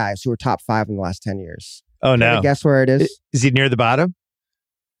 50 guys who were top 5 in the last 10 years. Oh, no. Care to guess where it is? Is he near the bottom?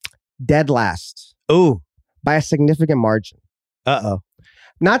 Dead last. Oh. By a significant margin. Uh-oh.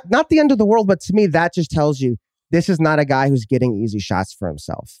 Not the end of the world, but to me, that just tells you this is not a guy who's getting easy shots for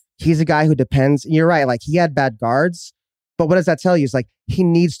himself. He's a guy who depends. You're right. Like, he had bad guards, but what does that tell you? It's like he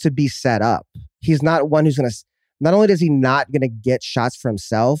needs to be set up. He's not one who's going to, not only is he not going to get shots for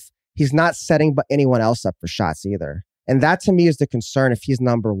himself, he's not setting anyone else up for shots either. And that to me is the concern if he's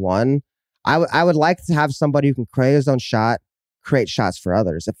number one. I would like to have somebody who can create his own shot, create shots for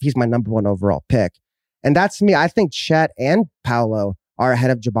others if he's my number one overall pick. And that's me. I think Chet and Paolo are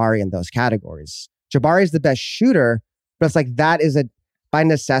ahead of Jabari in those categories. Jabari is the best shooter, but it's like that is by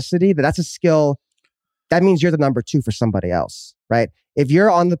necessity, that's a skill. That means you're the number 2 for somebody else, right? If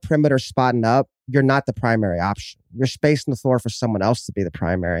you're on the perimeter spotting up, you're not the primary option. You're spacing the floor for someone else to be the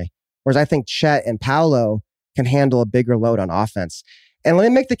primary. Whereas I think Chet and Paolo can handle a bigger load on offense. And let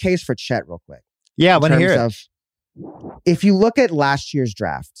me make the case for Chet real quick. Yeah, I want to hear it. If you look at last year's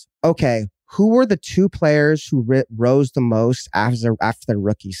draft, okay, who were the 2 players who rose the most after their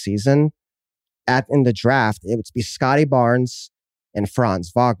rookie season in the draft? It would be Scotty Barnes and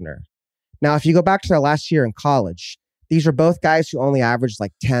Franz Wagner. Now, if you go back to their last year in college, these are both guys who only averaged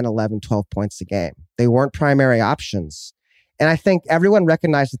like 10, 11, 12 points a game. They weren't primary options. And I think everyone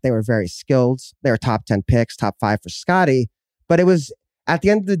recognized that they were very skilled. They were top 10 picks, top 5 for Scotty. But it was, at the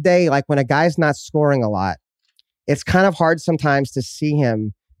end of the day, like when a guy's not scoring a lot, it's kind of hard sometimes to see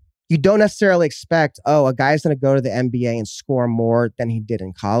him. You don't necessarily expect, a guy's going to go to the NBA and score more than he did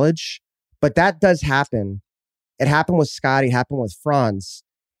in college. But that does happen. It happened with Scotty, it happened with Franz.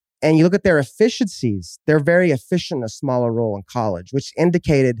 And you look at their efficiencies, they're very efficient in a smaller role in college, which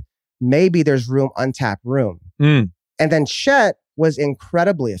indicated maybe there's untapped room. And then Chet was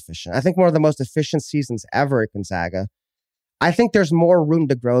incredibly efficient. I think one of the most efficient seasons ever at Gonzaga. I think there's more room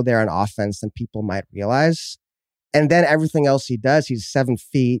to grow there on offense than people might realize. And then everything else he does, he's 7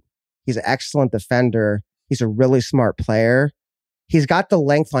 feet. He's an excellent defender. He's a really smart player. He's got the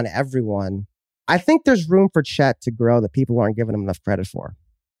length on everyone. I think there's room for Chet to grow that people aren't giving him enough credit for.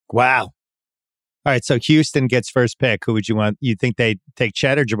 Wow. All right, so Houston gets first pick. Who would you want? You think they take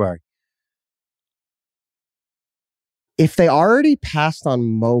Chet or Jabari? If they already passed on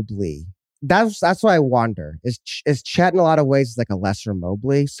Mobley, that's what I wonder. Is Chet in a lot of ways like a lesser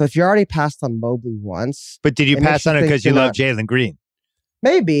Mobley? So if you already passed on Mobley once... But did you pass on it because you love Jalen Green?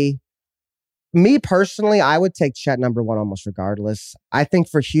 Maybe. Me personally, I would take Chet number 1 almost regardless. I think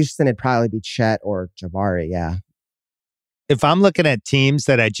for Houston, it'd probably be Chet or Jabari, yeah. If I'm looking at teams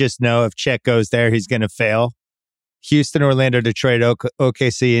that I just know if Chet goes there, he's going to fail, Houston, Orlando, Detroit,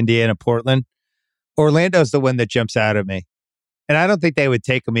 OKC, Indiana, Portland. Orlando's the one that jumps out at me. And I don't think they would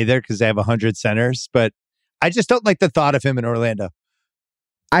take him either because they have 100 centers, but I just don't like the thought of him in Orlando.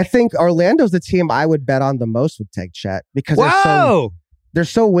 I think Orlando's the team I would bet on the most would take Chet because they're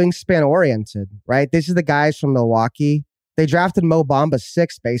so wingspan oriented, right? This is the guys from Milwaukee. They drafted Mo Bamba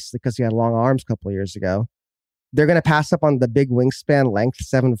 6 basically because he had long arms a couple of years ago. They're going to pass up on the big wingspan length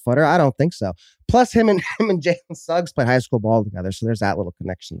 7-footer. I don't think so. Plus him and Jalen Suggs played high school ball together. So there's that little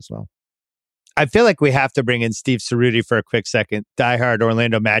connection as well. I feel like we have to bring in Steve Cerruti for a quick second. Diehard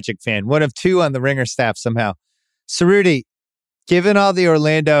Orlando Magic fan. One of 2 on the Ringer staff somehow. Cerruti, given all the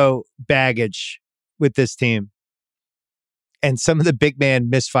Orlando baggage with this team and some of the big man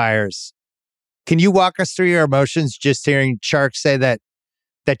misfires, can you walk us through your emotions just hearing Tjarks say that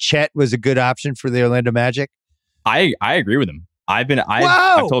Chet was a good option for the Orlando Magic? I agree with him. I've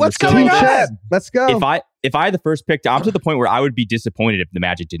told what's going on? Let's go. If I had the first pick, I'm to the point where I would be disappointed if the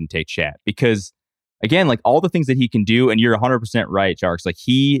Magic didn't take Chet because, again, like all the things that he can do, and you're 100% right, Tjarks. Like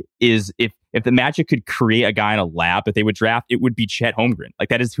he is, if the Magic could create a guy in a lab that they would draft, it would be Chet Holmgren. Like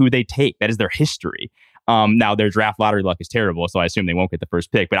that is who they take. That is their history. Now their draft lottery luck is terrible, so I assume they won't get the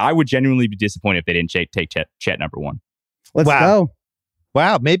first pick. But I would genuinely be disappointed if they didn't take Chet number 1. Let's go.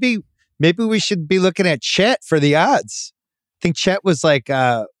 Wow, maybe we should be looking at Chet for the odds. I think Chet was like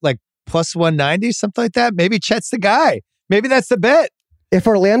plus 190, something like that. Maybe Chet's the guy. Maybe that's the bet. If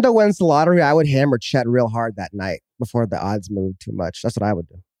Orlando wins the lottery, I would hammer Chet real hard that night before the odds move too much. That's what I would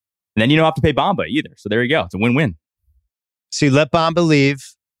do. And then you don't have to pay Bamba either. So there you go. It's a win-win. So you let Bamba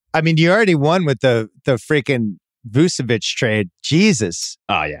leave. I mean, you already won with the freaking Vucevic trade. Jesus.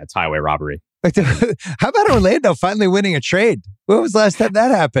 Oh, yeah. It's highway robbery. How about Orlando finally winning a trade? When was the last time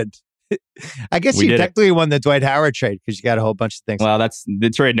that happened? I guess you technically won the Dwight Howard trade because you got a whole bunch of things. Well, that's the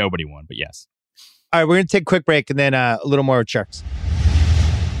trade nobody won, but yes. All right, we're going to take a quick break and then a little more with Tjarks.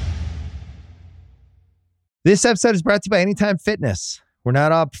 This episode is brought to you by Anytime Fitness. We're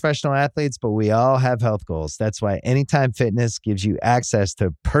not all professional athletes, but we all have health goals. That's why Anytime Fitness gives you access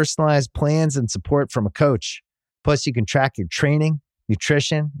to personalized plans and support from a coach. Plus, you can track your training,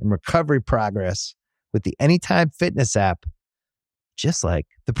 nutrition, and recovery progress with the Anytime Fitness app, just like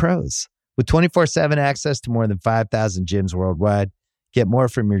the pros. With 24/7 access to more than 5,000 gyms worldwide, get more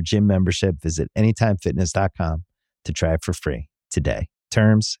from your gym membership. Visit anytimefitness.com to try it for free today.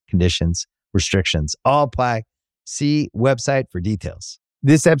 Terms, conditions, restrictions all apply. See website for details.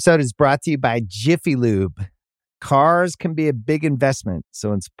 This episode is brought to you by Jiffy Lube. Cars can be a big investment,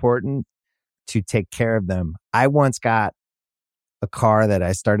 so it's important to take care of them. I once got a car that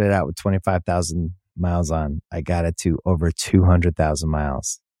I started out with 25,000 miles on. I got it to over 200,000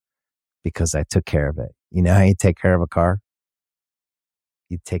 miles because I took care of it. You know how you take care of a car?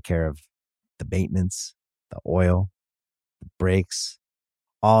 You take care of the maintenance, the oil, the brakes,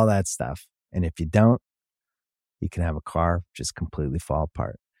 all that stuff. And if you don't, you can have a car just completely fall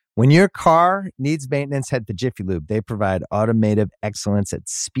apart. When your car needs maintenance, head to Jiffy Lube. They provide automotive excellence at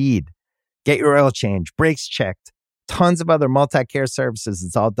speed. Get your oil change, brakes checked, tons of other multi-care services.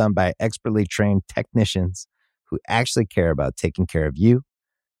 It's all done by expertly trained technicians who actually care about taking care of you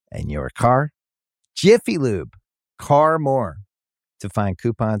and your car. Jiffy Lube, car more. To find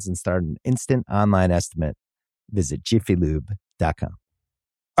coupons and start an instant online estimate, visit jiffylube.com.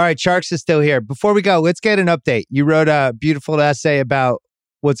 All right, Tjarks is still here. Before we go, let's get an update. You wrote a beautiful essay about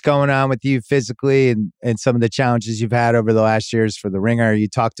what's going on with you physically and some of the challenges you've had over the last years for the Ringer. You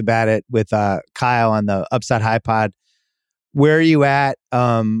talked about it with Kyle on the Upside High Pod. Where are you at?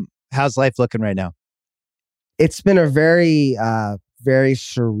 How's life looking right now? It's been a very, very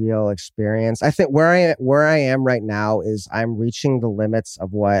surreal experience. I think where I am right now is I'm reaching the limits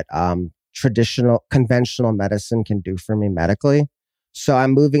of what conventional medicine can do for me medically. So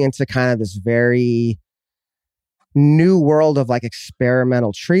I'm moving into kind of this very new world of like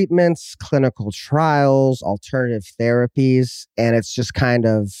experimental treatments, clinical trials, alternative therapies. And it's just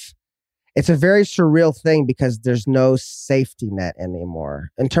it's a very surreal thing because there's no safety net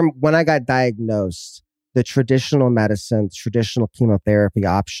anymore. When I got diagnosed, the traditional medicine, traditional chemotherapy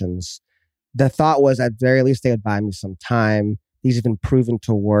options, the thought was at very least they would buy me some time. These have been proven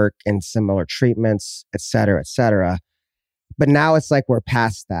to work in similar treatments, et cetera, et cetera. But now it's like we're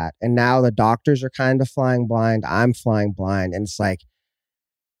past that. And now the doctors are kind of flying blind. I'm flying blind. And it's like,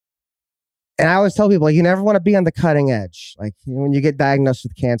 and I always tell people, like, you never want to be on the cutting edge. Like when you get diagnosed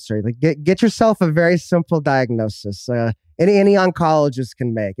with cancer, like get yourself a very simple diagnosis. Any oncologist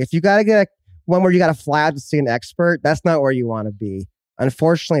can make. If you got to get one where you got to fly out to see an expert, that's not where you want to be.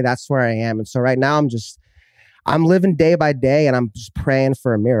 Unfortunately, that's where I am. And so right now I'm living day by day and I'm just praying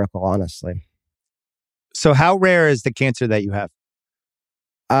for a miracle, honestly. So how rare is the cancer that you have?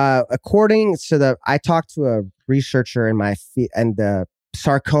 According to I talked to a researcher in and the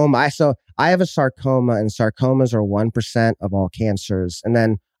sarcoma. I have a sarcoma, and sarcomas are 1% of all cancers. And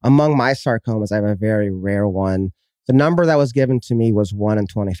then among my sarcomas, I have a very rare one. The number that was given to me was 1 in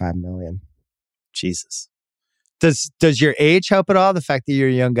 25 million. Jesus. Does your age help at all? The fact that you're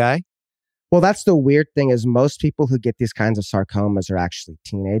a young guy? Well, that's the weird thing is most people who get these kinds of sarcomas are actually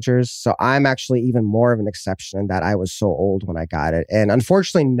teenagers. So I'm actually even more of an exception in that I was so old when I got it. And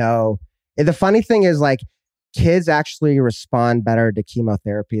unfortunately, no. And the funny thing is like kids actually respond better to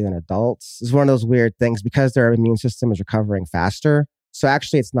chemotherapy than adults. It's one of those weird things because their immune system is recovering faster. So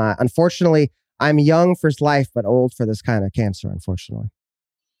actually it's not. Unfortunately, I'm young for life, but old for this kind of cancer, unfortunately.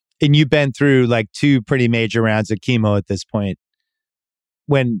 And you've been through like 2 pretty major rounds of chemo at this point.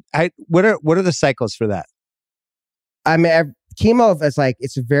 What are the cycles for that? I mean, chemo is like,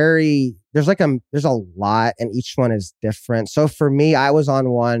 there's a lot and each one is different. So for me, I was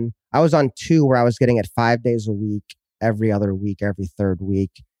on 2 where I was getting it 5 days a week, every other week, every third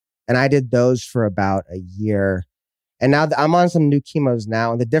week. And I did those for about a year. And now I'm on some new chemos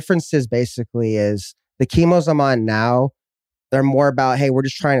now. And the difference is basically is the chemos I'm on now, they're more about, hey, we're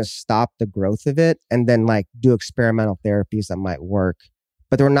just trying to stop the growth of it and then like do experimental therapies that might work.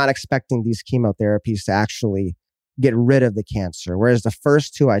 But we're not expecting these chemotherapies to actually get rid of the cancer. Whereas the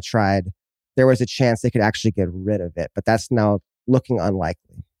first 2 I tried, there was a chance they could actually get rid of it. But that's now looking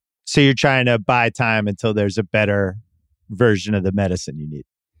unlikely. So you're trying to buy time until there's a better version of the medicine you need.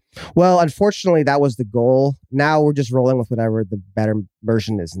 Well, unfortunately, that was the goal. Now we're just rolling with whatever the better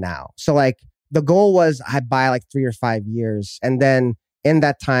version is now. So like the goal was I'd buy like 3 or 5 years. And then in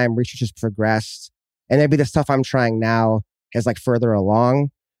that time, research has progressed. And maybe the stuff I'm trying now is like further along.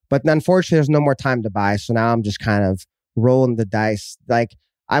 But unfortunately, there's no more time to buy. So now I'm just kind of rolling the dice. Like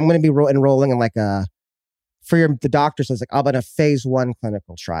I'm going to be enrolling in like the doctor says like, I'm in a phase 1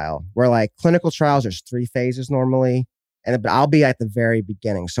 clinical trial where like clinical trials, there's 3 phases normally. But I'll be at the very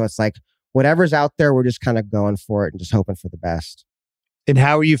beginning. So it's like whatever's out there, we're just kind of going for it and just hoping for the best. And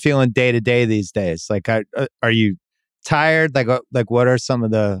how are you feeling day to day these days? Like, are you tired? Like what are some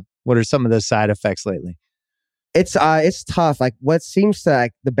of the side effects lately? It's tough. Like what seems to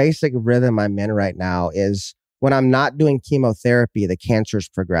like the basic rhythm I'm in right now is when I'm not doing chemotherapy, the cancer is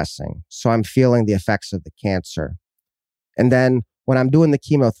progressing. So I'm feeling the effects of the cancer. And then when I'm doing the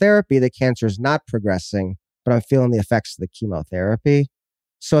chemotherapy, the cancer is not progressing, but I'm feeling the effects of the chemotherapy.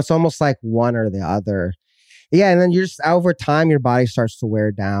 So it's almost like one or the other. Yeah. And then you're just over time, your body starts to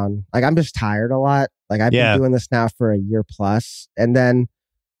wear down. Like I'm just tired a lot. Like I've been doing this now for a year plus. And then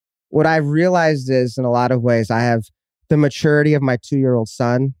what I've realized is in a lot of ways, I have the maturity of my 2-year-old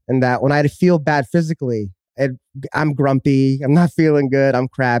son, and that when I feel bad physically, I'm grumpy, I'm not feeling good, I'm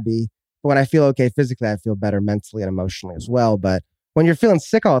crabby. But when I feel okay physically, I feel better mentally and emotionally as well. But when you're feeling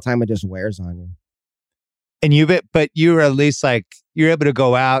sick all the time, it just wears on you. And you're at least like, you're able to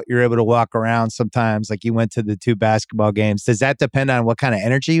go out, you're able to walk around sometimes. Like you went to the 2 basketball games. Does that depend on what kind of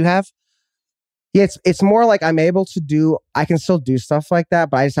energy you have? Yeah, it's more like I can still do stuff like that,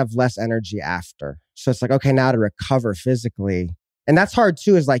 but I just have less energy after. So it's like, okay, now to recover physically. And that's hard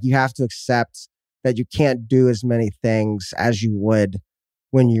too, is like you have to accept that you can't do as many things as you would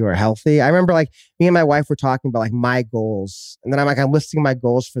when you are healthy. I remember like me and my wife were talking about like my goals. And then I'm listing my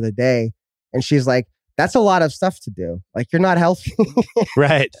goals for the day. And she's like, that's a lot of stuff to do. Like you're not healthy.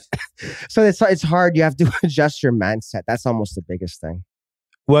 Right. So it's hard. You have to adjust your mindset. That's almost the biggest thing.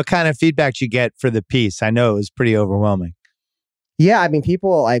 What kind of feedback did you get for the piece? I know it was pretty overwhelming. Yeah, I mean,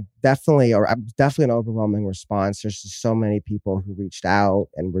 I'm definitely an overwhelming response. There's just so many people who reached out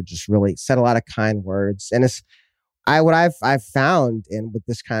and were just really said a lot of kind words. And what I've found with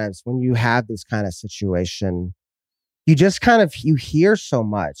this kind of, when you have this kind of situation, you just you hear so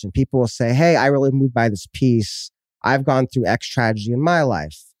much and people will say, hey, I really moved by this piece. I've gone through X tragedy in my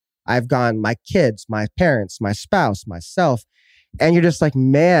life. My kids, my parents, my spouse, myself. And you're just like,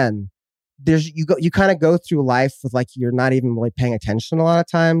 man, you kind of go through life with like, you're not even really paying attention a lot of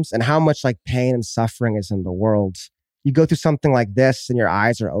times, and how much like pain and suffering is in the world. You go through something like this and your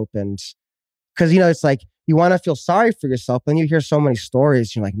eyes are opened because, it's like, you want to feel sorry for yourself. And you hear so many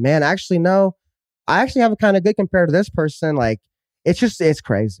stories. You're like, man, actually, no, I actually have it kind of good compared to this person. Like, it's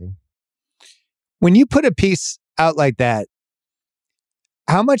crazy. When you put a piece out like that,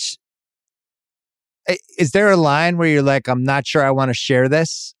 how much, is there a line where you're like, I'm not sure I want to share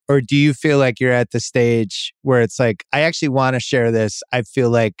this? Or do you feel like you're at the stage where it's like, I actually want to share this. I feel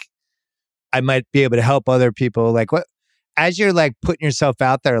like I might be able to help other people. Like what, as you're like putting yourself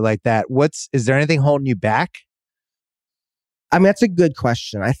out there like that, is there anything holding you back? I mean, that's a good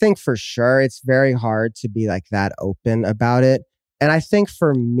question. I think for sure it's very hard to be like that open about it. And I think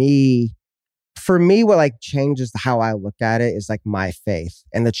for me, what like changes how I look at it is like my faith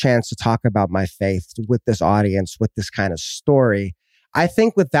and the chance to talk about my faith with this audience, with this kind of story. I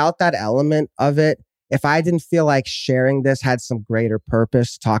think without that element of it, if I didn't feel like sharing this had some greater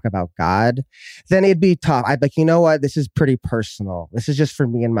purpose to talk about God, then it'd be tough. I'd be like, you know what? This is pretty personal. This is just for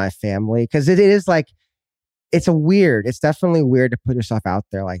me and my family. Because it is like, it's definitely weird to put yourself out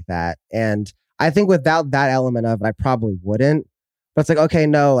there like that. And I think without that element of it, I probably wouldn't. But it's like, okay,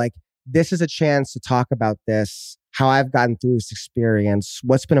 no, like this is a chance to talk about this, how I've gotten through this experience,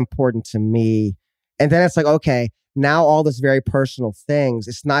 what's been important to me. And then it's like, okay, now all this very personal things,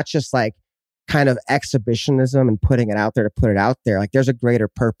 it's not just like kind of exhibitionism and putting it out there to put it out there. Like there's a greater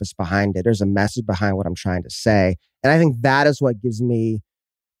purpose behind it. There's a message behind what I'm trying to say. And I think that is what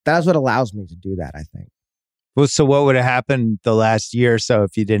allows me to do that, I think. Well, so what would have happened the last year or so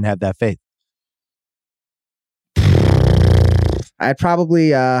if you didn't have that faith? I'd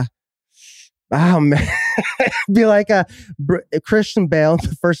probably, be like a Christian Bale,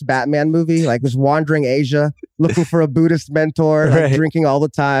 the first Batman movie, like was wandering Asia, looking for a Buddhist mentor, like right. Drinking all the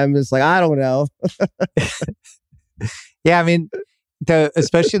time. It's like, I don't know. Yeah, I mean,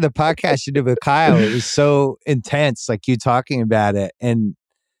 especially the podcast you did with Kyle, it was so intense, like you talking about it. And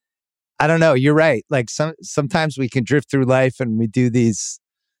I don't know, you're right. Like sometimes we can drift through life and we do these,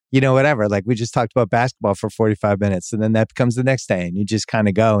 whatever. Like we just talked about basketball for 45 minutes and then that becomes the next day and you just kind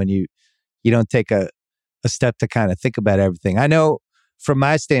of go and you don't take a step to kind of think about everything. I know from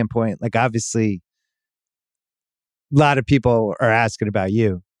my standpoint, like obviously a lot of people are asking about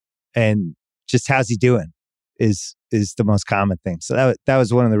you and just how's he doing is the most common thing. So that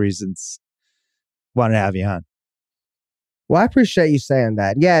was one of the reasons I wanted to have you on. Well, I appreciate you saying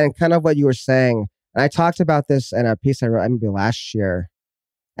that. Yeah, and kind of what you were saying. And I talked about this in a piece I wrote maybe last year.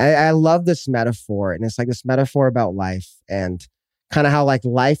 I love this metaphor. And it's like this metaphor about life and kind of how like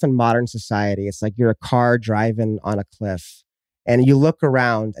life in modern society, it's like you're a car driving on a cliff and you look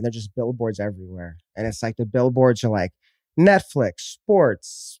around and there's just billboards everywhere. And it's like the billboards are like Netflix,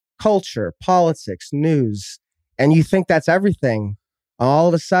 sports, culture, politics, news. And you think that's everything. All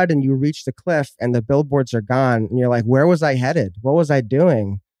of a sudden you reach the cliff and the billboards are gone. And you're like, where was I headed? What was I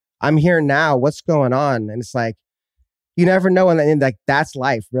doing? I'm here now. What's going on? And it's like, you never know. And like, that's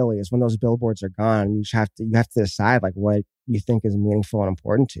life really, is when those billboards are gone. You have to decide like what you think is meaningful and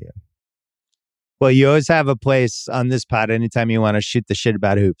important to you. Well, you always have a place on this pod anytime you want to shoot the shit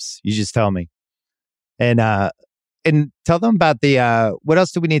about hoops. You just tell me. And tell them about the, what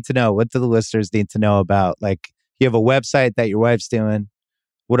else do we need to know? What do the listeners need to know about? Like, you have a website that your wife's doing.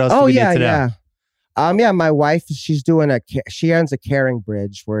 What else do we need to know? Yeah, my wife, she owns a Caring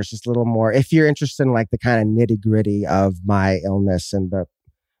Bridge where it's just a little more, if you're interested in like the kind of nitty gritty of my illness and the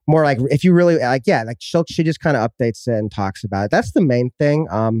more like, if you really like, yeah, like she just kind of updates it and talks about it. That's the main thing.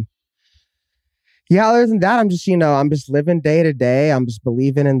 Yeah, other than that, I'm just living day to day. I'm just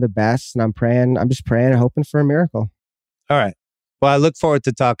believing in the best and I'm just praying and hoping for a miracle. All right. Well, I look forward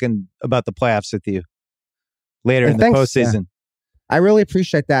to talking about the playoffs with you later in the postseason. Yeah. I really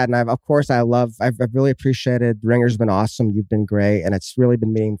appreciate that. And I've really appreciated, Ringer's been awesome. You've been great. And it's really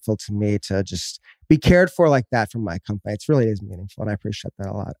been meaningful to me to just be cared for like that from my company. It really is meaningful. And I appreciate that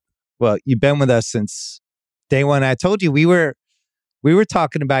a lot. Well, you've been with us since day one. I told you we were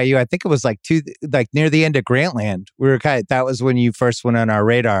talking about you. I think it was like near the end of Grantland. That was when you first went on our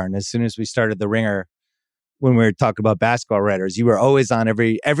radar. And as soon as we started the Ringer, when we were talking about basketball writers, you were always on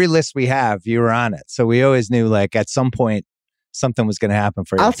every list we have. You were on it. So we always knew like at some point, something was going to happen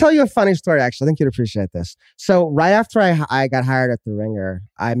for you. I'll tell you a funny story, actually. I think you'd appreciate this. So right after I got hired at The Ringer,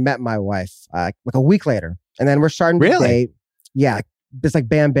 I met my wife like a week later. And then we're starting to date. Yeah, just like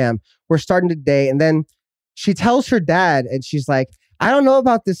bam, bam. We're starting to date. And then she tells her dad and she's like, I don't know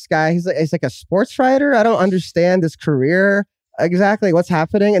about this guy. He's like a sports writer. I don't understand this career exactly. What's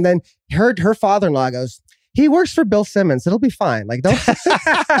happening? And then her father-in-law goes, he works for Bill Simmons. It'll be fine. Like, don't...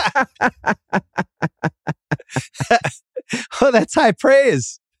 Oh, that's high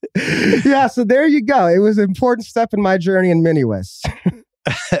praise. Yeah, so there you go. It was an important step in my journey in many ways.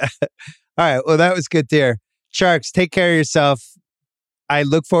 All right. Well, that was good, dear. Tjarks, take care of yourself. I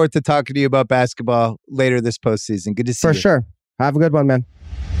look forward to talking to you about basketball later this postseason. Good to see you. For sure. Have a good one, man.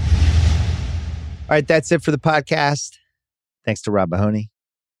 All right. That's it for the podcast. Thanks to Rob Mahoney.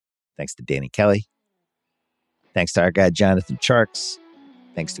 Thanks to Danny Kelly. Thanks to our guy, Jonathan Tjarks.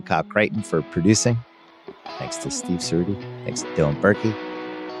 Thanks to Kyle Crichton for producing. Thanks to Steve Cerruti. Thanks to Dylan Berkey.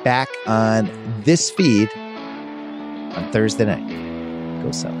 Back on this feed on Thursday night.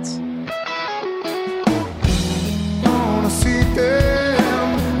 Go Celts.